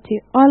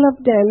Trinity. All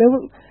of them. It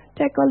will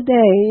take all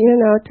day, you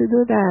know, to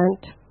do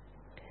that.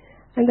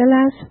 And the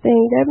last thing,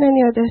 there are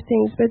many other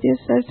things, but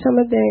these are some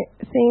of the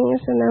things,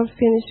 and I'll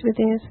finish with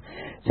this.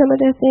 Some of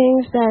the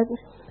things that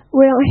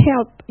will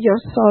help your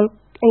soul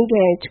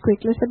engage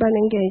quickly. It's about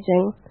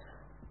engaging.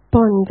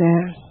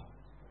 Ponder.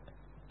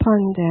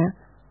 Ponder.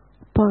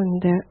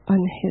 Ponder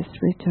on His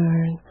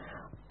return.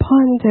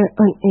 Ponder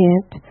on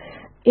it.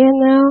 You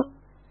know,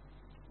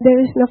 there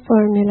is no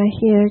formula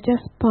here.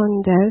 Just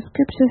ponder.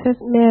 Scripture says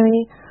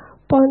Mary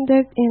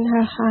pondered in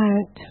her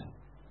heart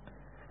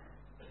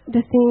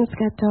the things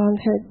God told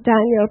her.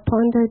 Daniel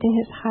pondered in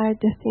his heart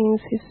the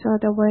things he saw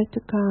that were to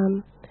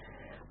come.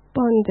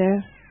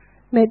 Ponder.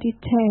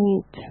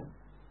 Meditate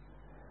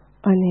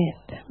on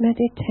it.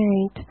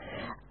 Meditate.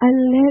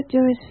 And let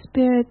your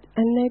spirit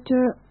and let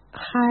your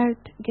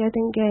heart get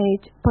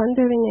engaged.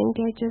 Pondering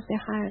engages the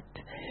heart.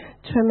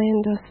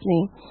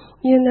 tremendously.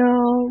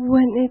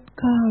 When it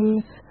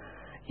comes,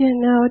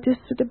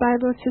 just the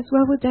Bible says,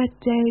 what would that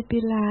day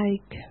be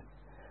like?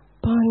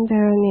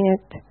 Ponder on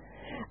it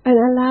and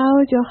allow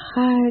your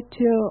heart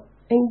to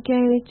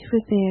engage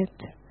with it.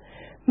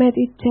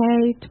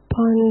 Meditate,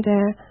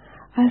 ponder,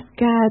 ask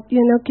God,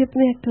 give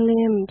me a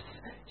glimpse,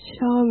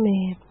 show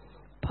me,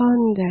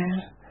 ponder.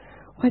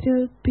 What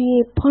will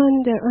be,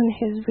 ponder on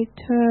His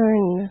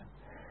return.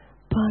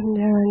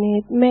 Ponder on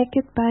it, make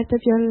it part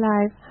of your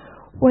life.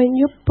 When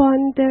you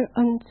ponder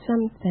on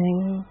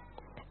something,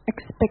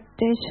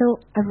 expectation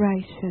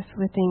arises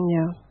within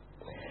you.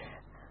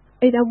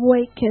 It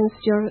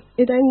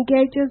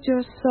engages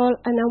your soul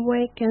and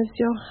awakens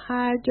your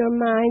heart, your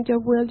mind, your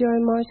will, your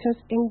emotions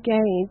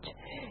engage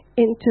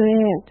into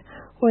it.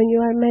 When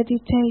you are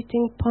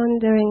meditating,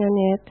 pondering on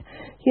it,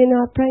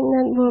 a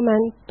pregnant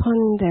woman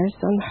ponders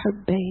on her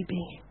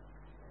baby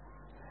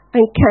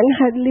and can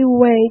hardly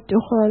wait to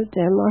hold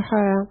him or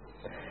her.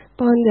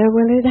 Ponder,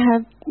 will it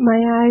have my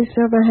eyes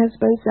or my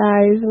husband's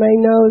eyes, my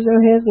nose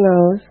or his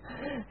nose?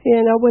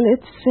 Will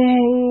it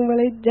sing? Will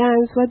it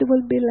dance? What it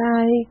will be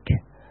like?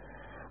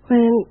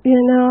 When,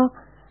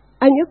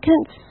 and you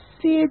can't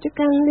see it, you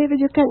can't live it,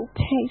 you can't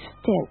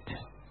taste it.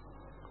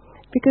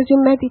 Because you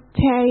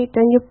meditate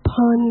and you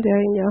ponder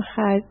in your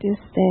heart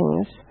these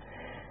things.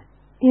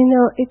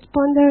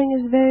 Pondering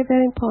is very,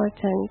 very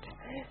important.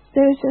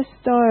 There's a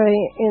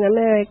story in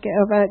America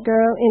of a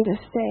girl in the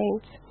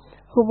States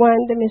who won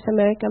the Miss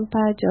American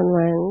pageant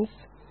once.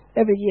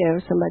 Every year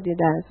somebody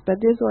does. But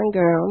this one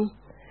girl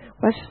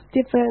was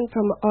different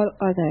from all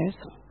others.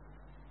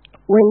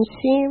 When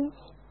she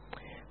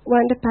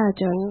won the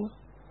pageant,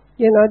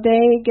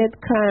 they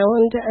get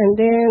crowned and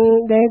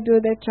then they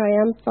do the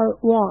triumphal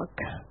walk.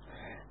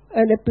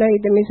 They play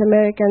the Miss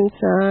America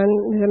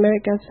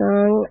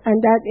song,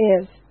 and that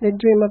is the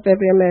dream of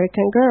every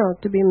American girl,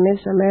 to be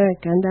Miss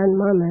America in that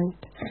moment.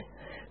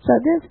 So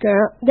this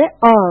girl, they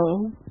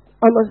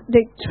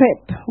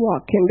trip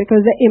walking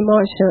because the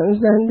emotions,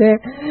 and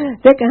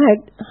they can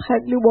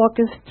hardly walk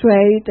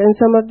straight, and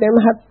some of them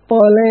have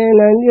fallen,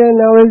 and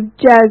it's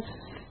just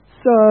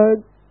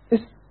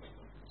it's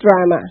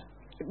drama.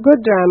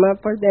 Good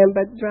drama for them,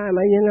 but drama,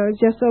 it's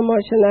just so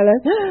emotional,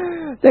 and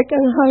they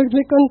can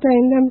hardly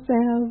contain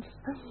themselves.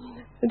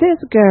 This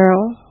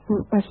girl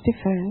was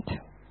different.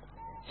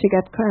 She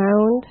got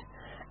crowned,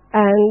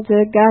 and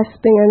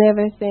gasping and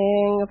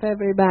everything of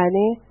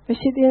everybody, but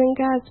she didn't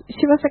gasp.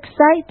 She was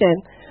excited,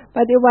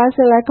 but it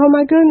wasn't like, oh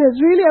my goodness,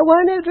 really, I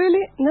won it,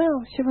 really?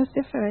 No, she was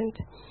different.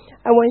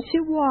 And when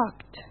she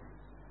walked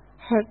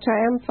her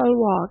triumphal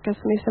walk as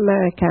Miss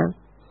America,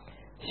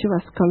 she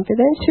was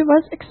confident, she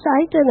was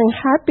excited and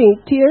happy.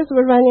 Tears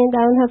were running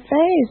down her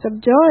face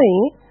of joy.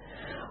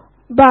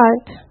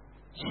 But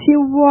she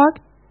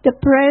walked the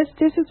press,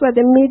 this is what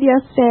the media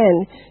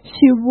said.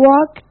 She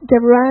walked the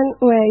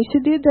runway. She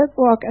did that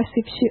walk as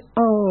if she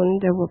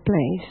owned the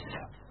place.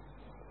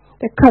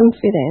 The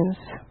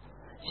confidence.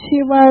 She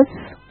was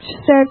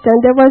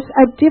certain there was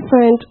a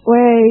different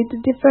way,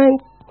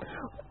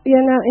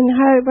 in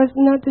her it was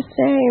not the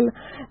same.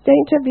 They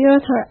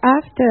interviewed her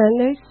after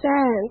and they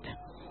said,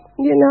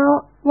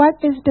 what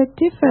is the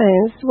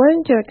difference?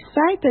 Weren't you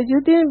excited?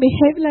 You didn't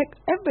behave like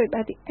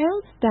everybody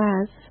else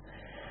does.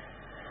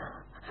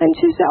 And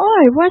she said, oh,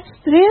 I was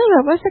thrilled.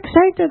 I was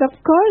excited. Of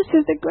course,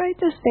 it's the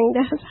greatest thing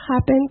that has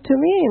happened to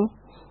me.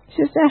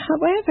 She said,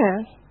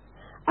 however,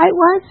 I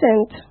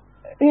wasn't,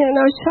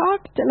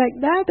 shocked like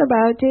that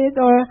about it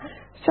or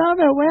so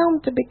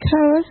overwhelmed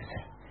because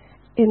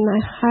in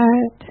my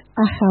heart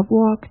I have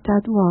walked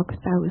that walk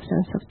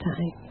thousands of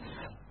times.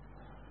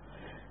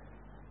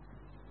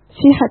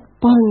 She had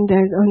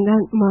pondered on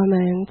that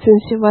moment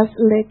since she was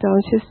little.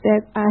 She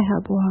said, I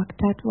have walked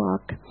that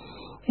walk.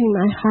 In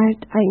my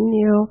heart, I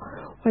knew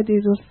what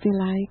it would feel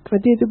like,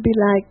 what it would be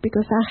like,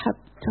 because I have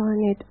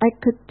done it. I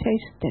could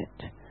taste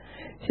it.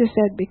 She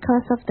said,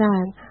 because of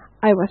that,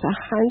 I was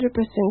 100%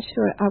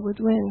 sure I would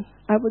win.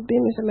 I would be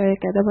Miss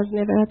America. There was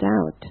never a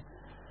doubt.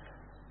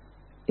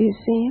 You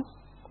see?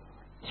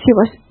 She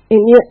was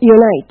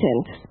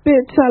united.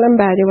 Spirit, soul, and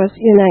body was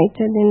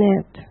united in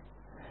it.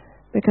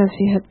 Because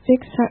she had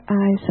fixed her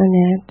eyes on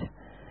it,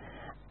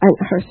 and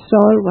her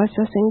soul was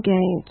as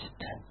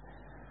engaged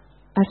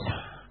as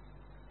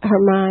her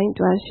mind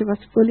was. She was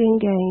fully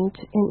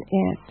engaged in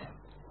it.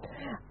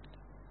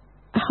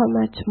 How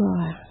much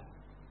more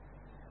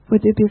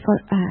would it be for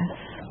us,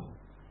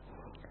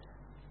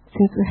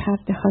 since we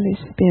have the Holy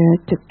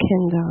Spirit to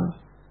kindle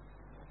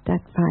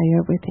that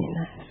fire within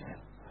us?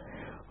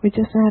 We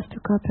just have to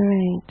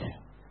cooperate,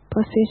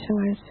 position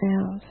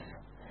ourselves,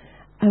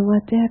 and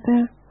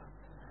whatever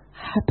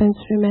happens,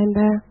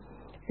 remember,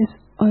 is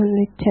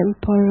only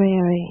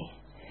temporary.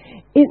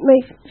 It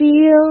may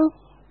feel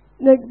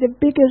like the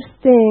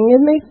biggest thing.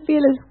 It may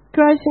feel as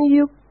crushing.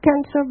 You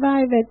can't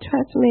survive it.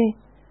 Trust me.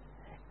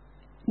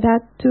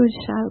 That too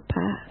shall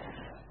pass.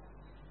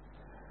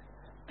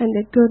 And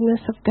the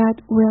goodness of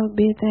God will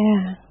be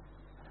there.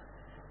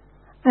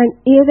 And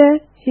either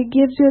He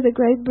gives you the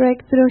great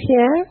breakthrough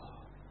here,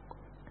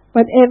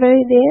 whatever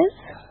it is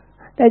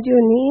that you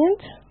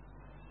need,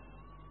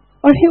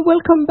 or He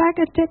will come back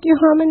and take you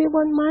home and it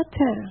won't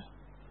matter.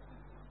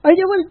 Or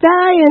you will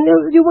die and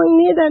you won't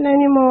need it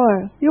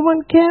anymore. You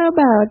won't care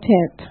about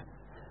it.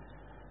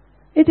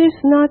 It is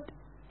not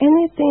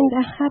anything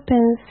that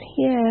happens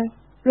here.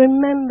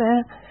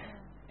 Remember,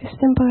 it's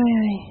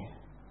temporary.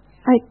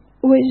 I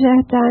wish I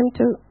had time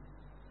to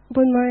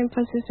put more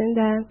emphasis in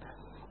that.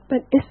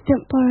 But it's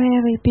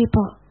temporary,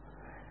 people.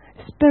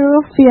 It's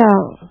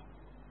peripheral.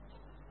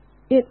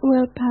 It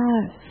will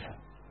pass.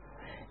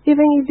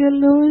 Even if you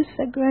lose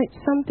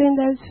something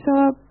that's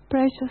so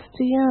precious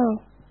to you,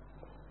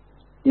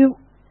 you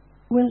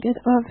will get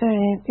over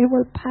it. It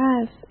will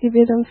pass if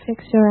you don't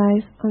fix your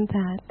eyes on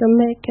that. Don't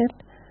make it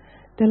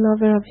the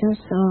lover of your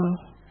soul.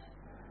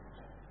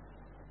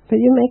 But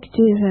you make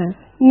Jesus.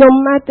 No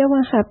matter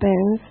what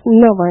happens,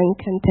 no one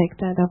can take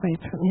that away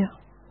from you.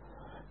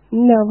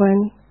 No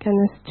one can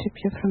strip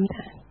you from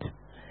that.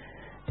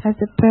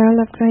 That's a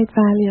pearl of great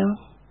value.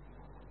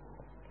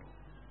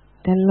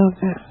 The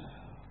lover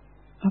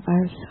of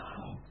our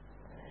soul.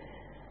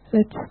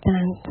 Let's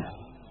stand.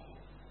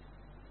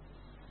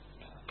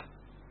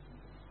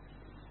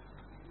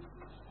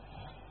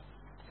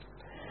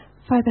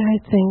 Father, I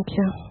thank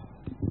you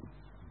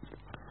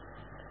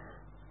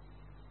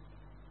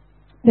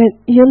that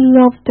you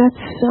loved us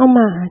so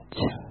much,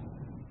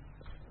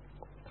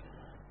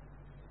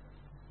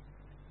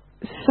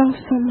 so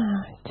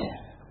much,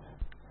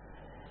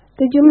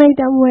 that you made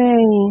a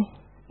way,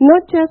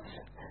 not just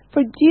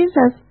for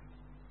Jesus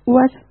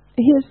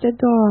He's the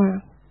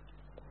door,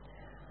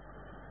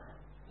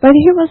 but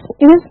it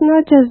was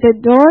not just the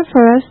door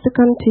for us to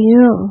come to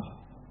you.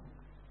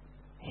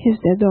 He's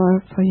the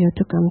door for you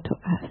to come to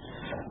us.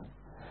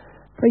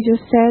 For you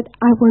said,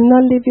 I will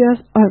not leave you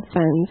as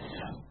orphans.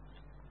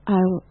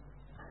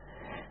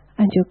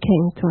 And you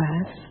came to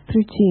us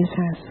through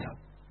Jesus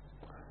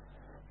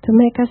to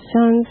make us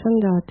sons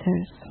and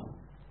daughters.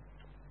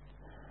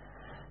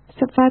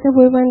 So, Father,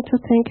 we want to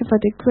thank you for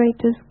the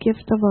greatest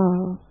gift of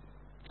all,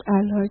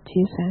 our Lord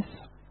Jesus.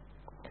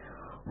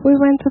 We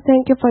want to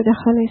thank you for the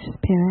Holy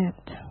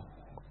Spirit.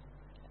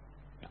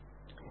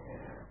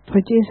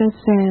 For Jesus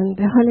said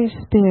the Holy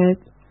Spirit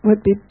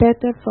would be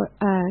better for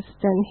us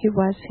than He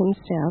was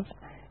Himself.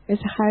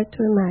 It's hard to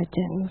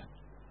imagine.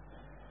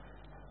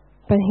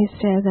 But He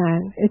said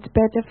that it's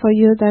better for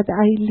you that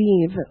I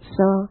leave,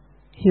 so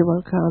He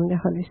will come, the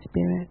Holy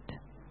Spirit.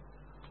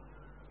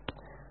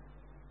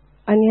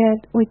 And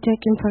yet we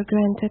take Him for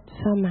granted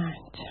so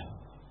much.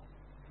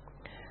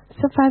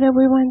 So, Father,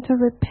 we want to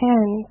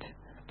repent,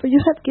 for you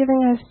have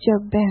given us your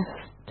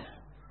best.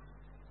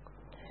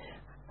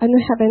 And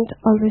we haven't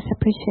always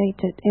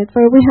appreciated it,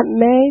 for we have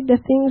made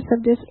the things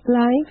of this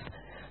life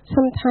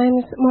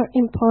sometimes more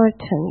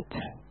important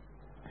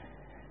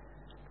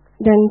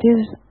than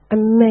these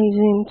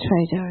amazing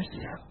treasures.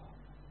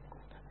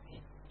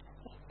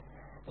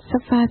 So,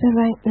 Father,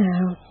 right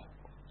now,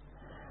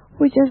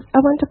 I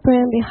want to pray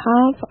on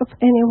behalf of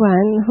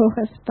anyone who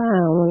has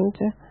found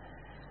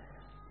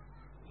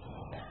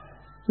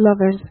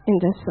lovers in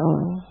the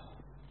soul.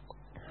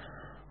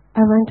 I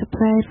want to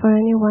pray for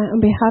anyone, on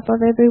behalf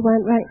of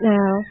everyone right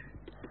now,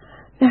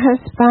 that has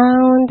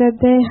found that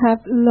they have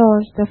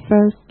lost the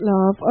first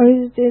love, or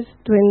is this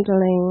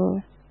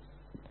dwindling?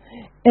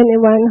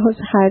 Anyone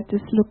whose heart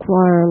is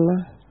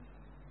lukewarm.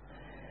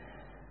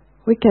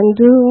 We can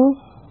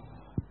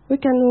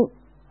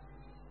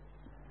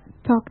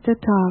talk the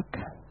talk,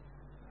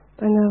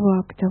 but not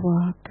walk the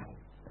walk.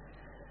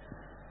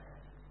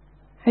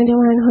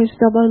 Anyone who is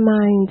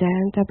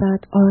double-minded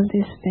about all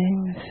these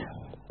things.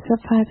 So,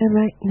 Father,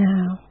 right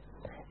now,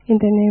 in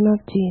the name of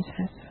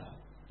Jesus,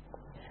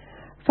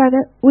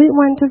 Father, we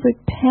want to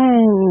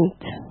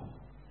repent.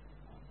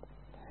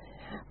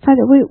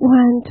 Father, we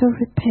want to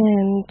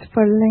repent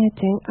for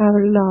letting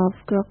our love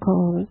grow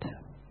cold,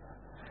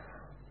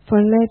 for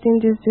letting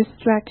these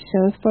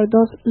distractions for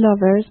those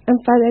lovers.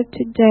 And Father,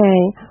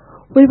 today,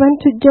 we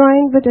want to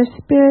join with the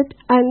Spirit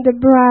and the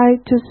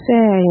bride to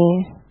say,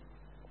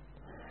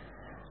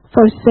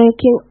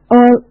 forsaking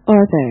all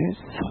others,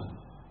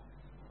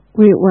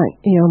 we want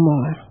you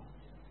more.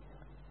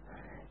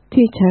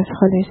 Teach us,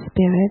 Holy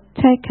Spirit.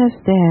 Take us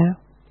there.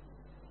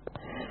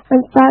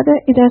 And Father,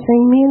 it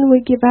doesn't mean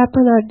we give up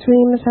on our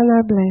dreams and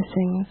our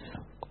blessings,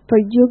 for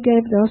you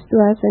gave those to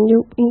us and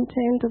you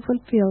intend to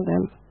fulfill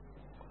them.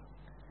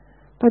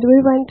 But we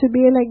want to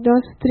be like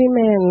those three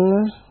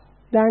men,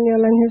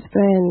 Daniel and his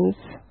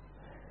friends.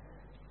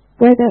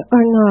 Whether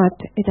or not,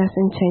 it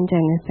doesn't change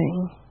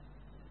anything.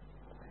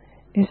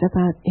 It's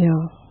about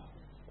you.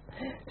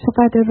 So,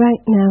 Father,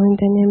 right now, in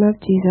the name of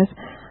Jesus,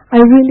 I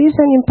release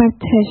an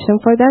impartation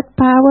for that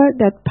power,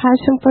 that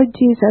passion for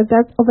Jesus,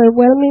 that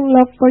overwhelming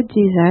love for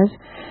Jesus.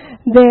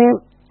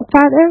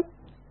 Father,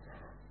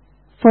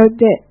 for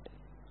the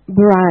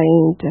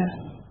bride.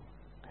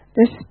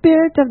 The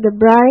spirit of the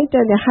bride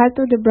and the heart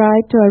of the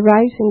bride to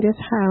arise in this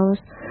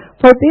house.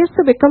 For this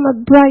to become a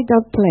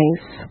bridal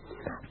place.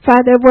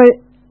 Father, where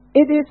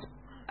it is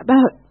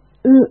about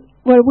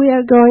where we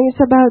are going,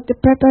 it's about the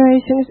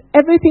preparations,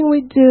 everything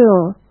we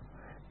do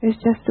It's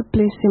just to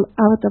please Him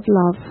out of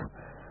love.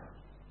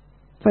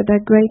 For the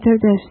greater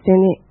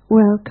destiny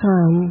will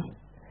come.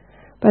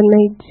 But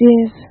may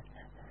this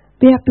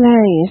be a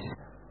place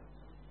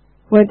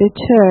where the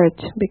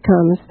church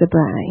becomes the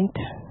bride.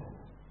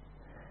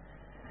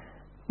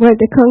 Where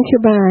the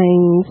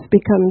concubines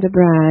become the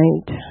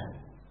bride.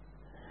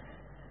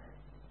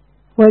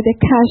 Where the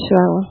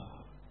casual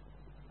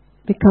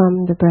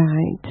become the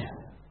bride.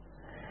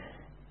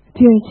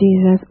 Dear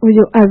Jesus, will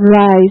you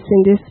arise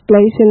in this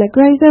place in a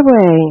greater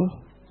way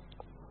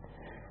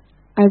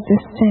as the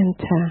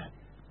center,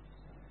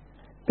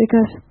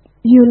 because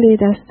you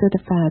lead us to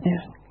the Father.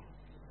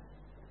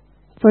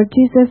 For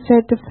Jesus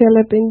said to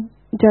Philip in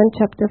John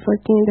chapter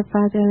 14, the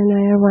Father and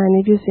I are one.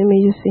 If you see me,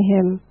 you see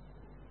Him.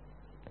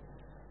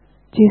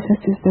 Jesus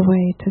is the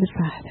way to the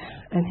Father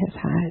and His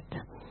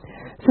heart.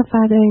 So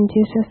Father, in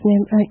Jesus'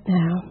 name right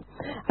now,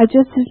 I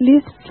just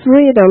release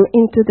freedom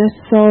into the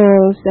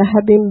souls that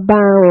have been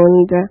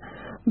bound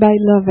by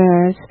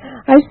lovers.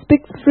 I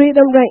speak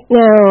freedom right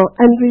now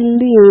and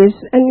release,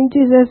 and in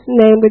Jesus'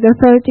 name, with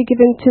authority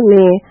given to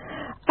me,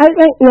 I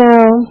right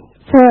now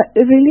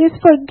release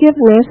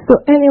forgiveness to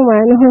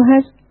anyone who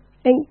has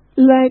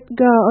let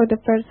go of the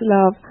first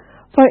love.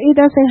 For it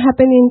doesn't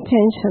happen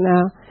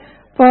intentional.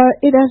 For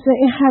it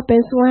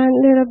happens one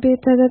little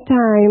bit at a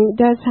time.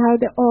 That's how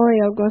the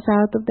oil goes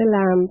out of the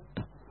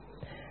lamp.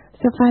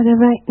 So Father,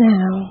 right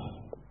now,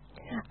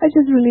 I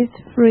just release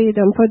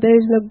freedom, for there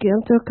is no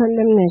guilt or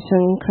condemnation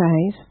in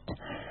Christ.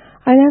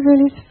 And I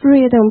release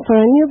freedom for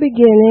a new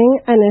beginning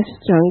and a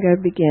stronger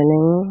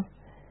beginning.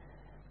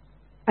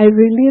 I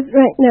release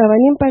right now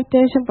an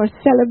impartation for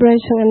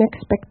celebration and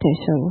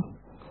expectation.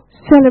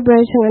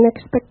 Celebration and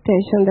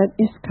expectation that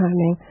is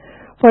coming.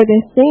 For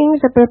the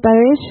things, the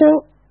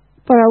preparation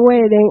for a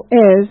wedding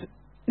is,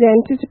 the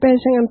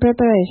anticipation and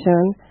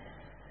preparation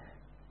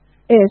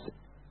is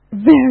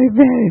very,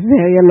 very,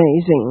 very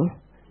amazing.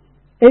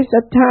 It's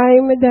a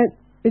time that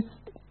is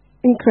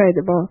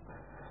incredible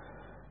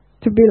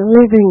to be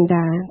living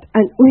that,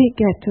 and we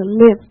get to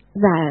live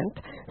that.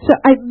 So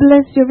I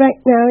bless you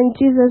right now in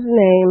Jesus'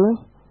 name,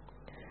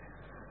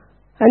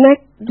 and I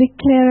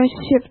declare a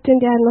shift in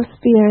the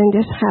atmosphere in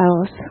this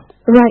house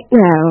right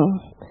now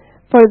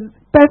for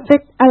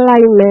perfect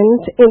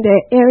alignment in the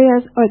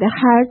areas or the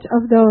hearts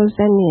of those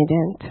that need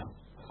it.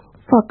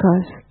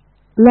 Focus.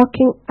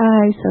 Locking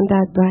eyes on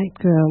that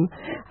bridegroom.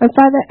 And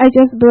Father, I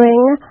just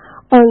bring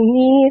all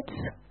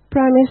needs,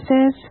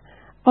 promises,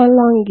 or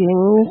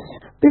longings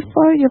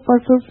before you for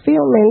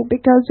fulfillment,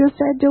 because you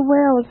said you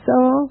will,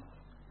 so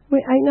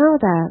I know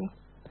that.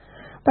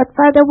 But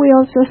Father, we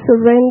also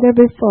surrender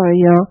before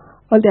you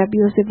all the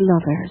abusive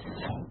lovers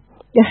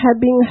that have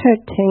been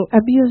hurting,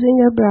 abusing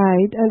your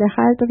bride and the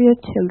heart of your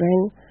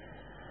children.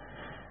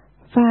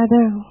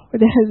 Father,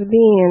 there has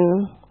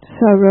been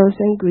sorrows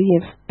and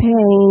grief,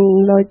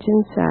 pain lodged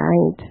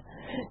inside,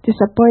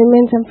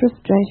 disappointments and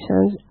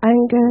frustrations,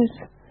 angers,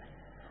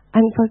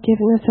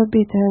 unforgiveness or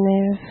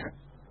bitterness,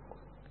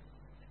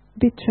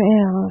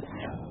 betrayals,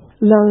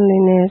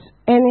 loneliness,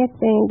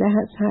 anything that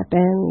has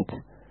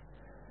happened.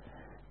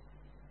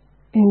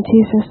 In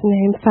Jesus'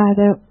 name,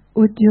 Father,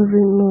 would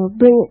you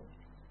bring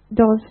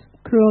those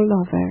cruel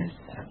lovers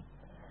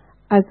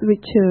as we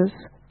choose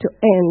to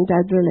end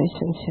that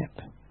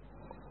relationship.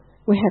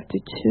 We have to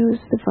choose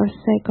to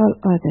forsake all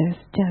others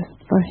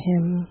just for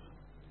Him.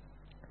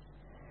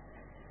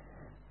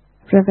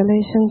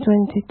 Revelation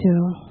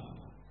 22.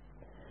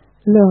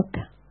 Look,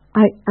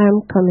 I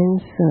am coming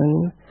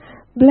soon.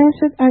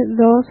 Blessed are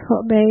those who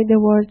obey the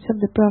words of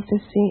the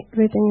prophecy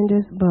written in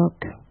this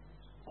book.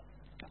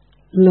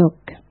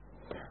 Look,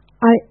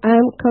 I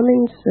am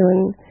coming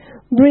soon,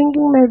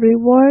 bringing my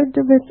reward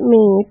with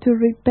me to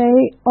repay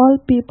all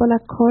people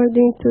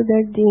according to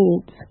their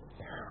deeds.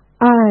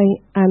 I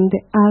am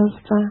the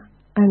Alpha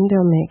and the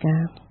Omega,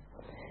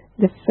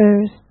 the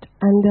first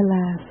and the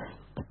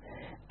last,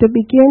 the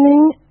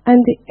beginning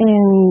and the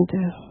end.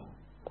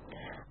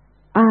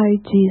 I,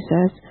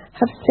 Jesus,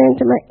 have sent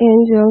my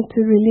angel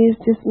to release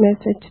this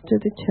message to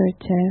the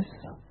churches.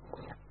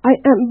 I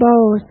am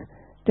both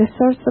the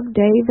source of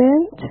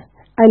David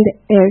and the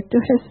heir to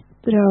his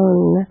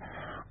throne.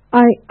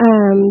 I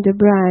am the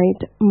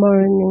bright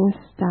morning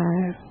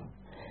star.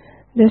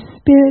 The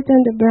Spirit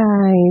and the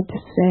bride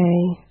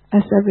say,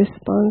 as a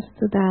response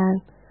to that,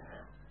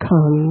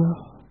 come.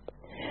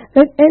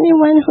 Let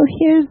anyone who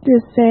hears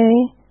this say,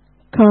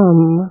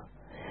 come.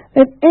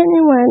 Let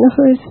anyone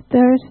who is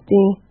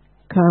thirsty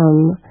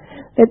come.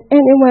 Let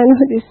anyone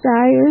who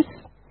desires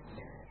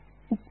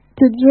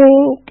to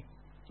drink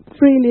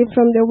freely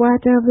from the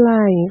water of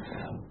life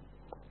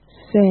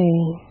say,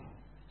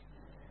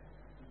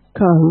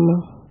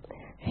 come.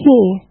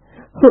 He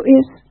who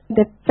is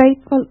the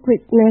faithful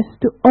witness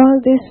to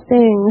all these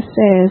things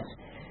says,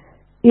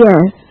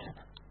 yes,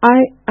 I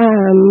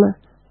am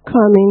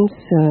coming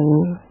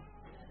soon.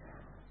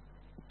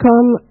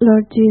 Come,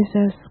 Lord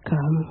Jesus,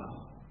 come.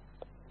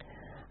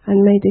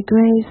 And may the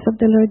grace of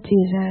the Lord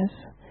Jesus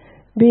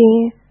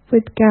be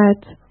with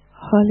God's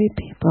holy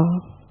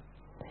people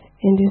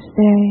in this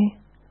day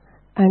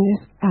and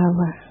this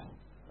hour.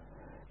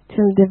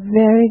 till the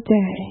very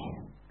day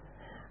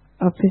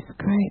of His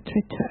great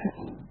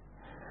return.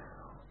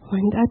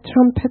 When that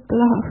trumpet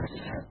blows,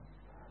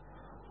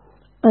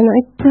 and I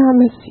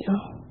promise you,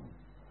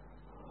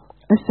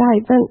 as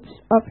Ivan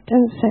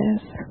often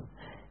says,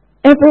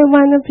 every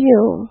one of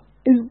you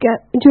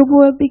you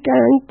will be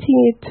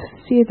guaranteed to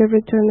see the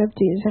return of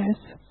Jesus.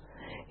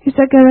 It's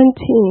a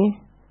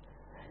guarantee.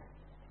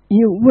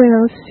 You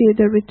will see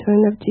the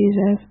return of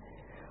Jesus.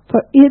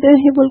 For either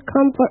He will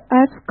come for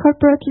us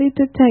corporately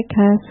to take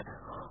us,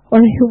 or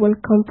He will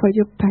come for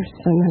you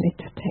personally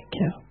to take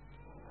you.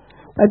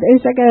 But there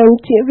is a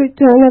guaranteed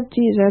return of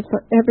Jesus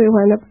for every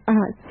one of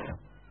us.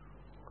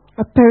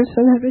 A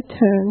personal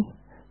return,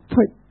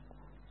 for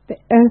the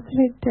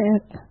earthly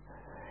death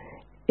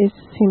is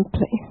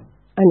simply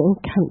an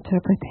encounter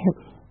with Him.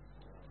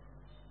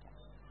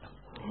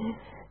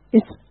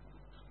 It's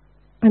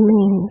a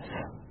means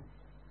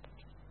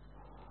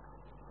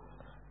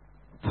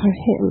for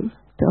Him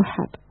to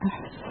have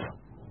us.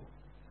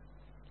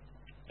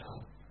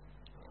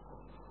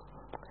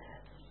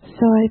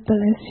 So I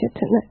bless you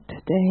tonight,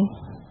 today,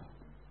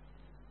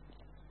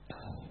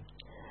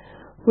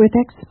 with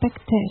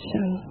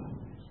expectation,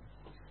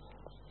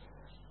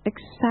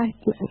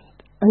 excitement,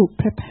 and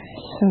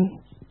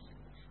preparation.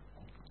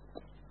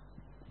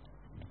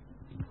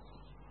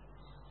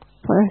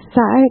 For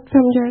aside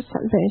from your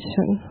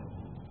salvation,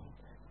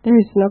 there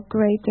is no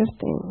greater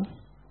thing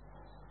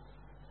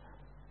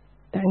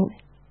than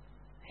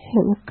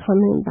Him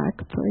coming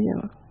back for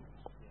you.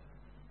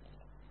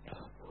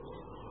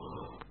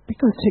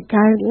 Because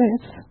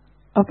regardless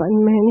of what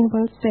many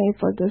will say,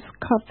 for the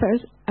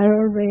scoffers are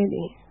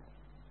already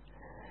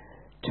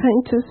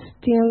trying to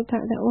steal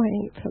that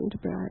away from the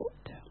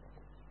bride.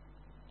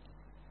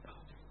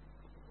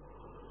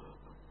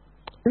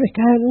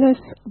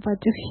 Regardless of what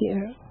you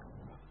hear,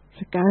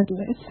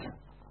 regardless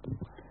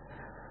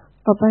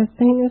of what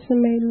things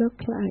may look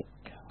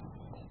like,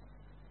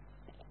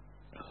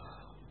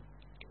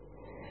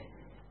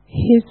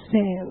 He's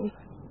saying,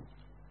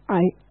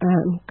 I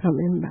am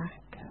coming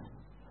back.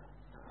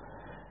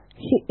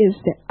 He is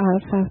the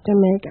Alpha and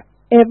Omega.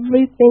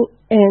 Everything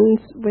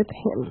ends with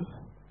Him.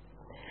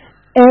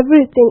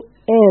 Everything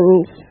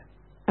ends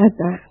at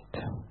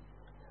that.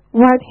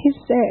 What He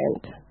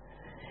said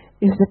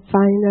is the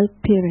final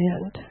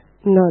period,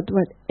 not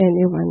what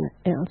anyone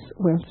else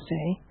will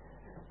say.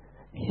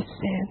 He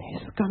said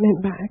He's coming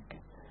back.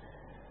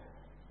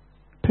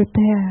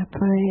 Prepare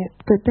for it.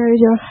 Prepare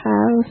your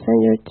house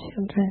and your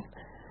children.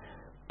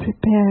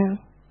 Prepare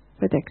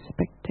with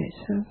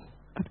expectation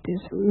of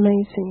this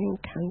amazing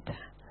encounter.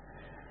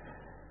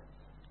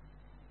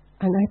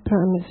 And I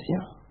promise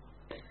you,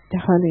 the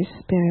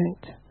Holy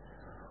Spirit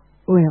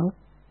will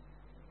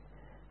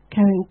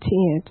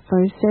guarantee it.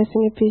 For it says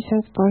in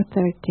Ephesians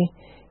 4:30,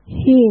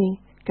 He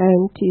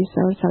guarantees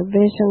our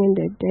salvation in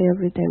the day of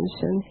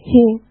redemption.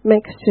 He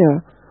makes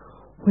sure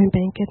we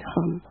make it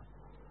home.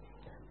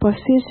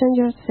 Position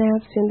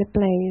yourselves in the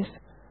place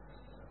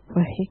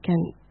where He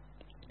can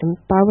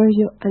empower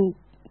you and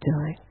do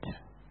it.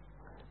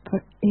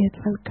 For it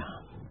will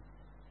come,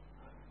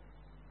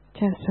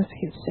 just as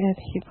He said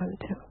He will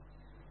do.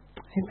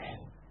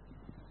 Amen.